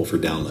available for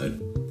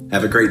download.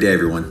 Have a great day,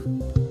 everyone.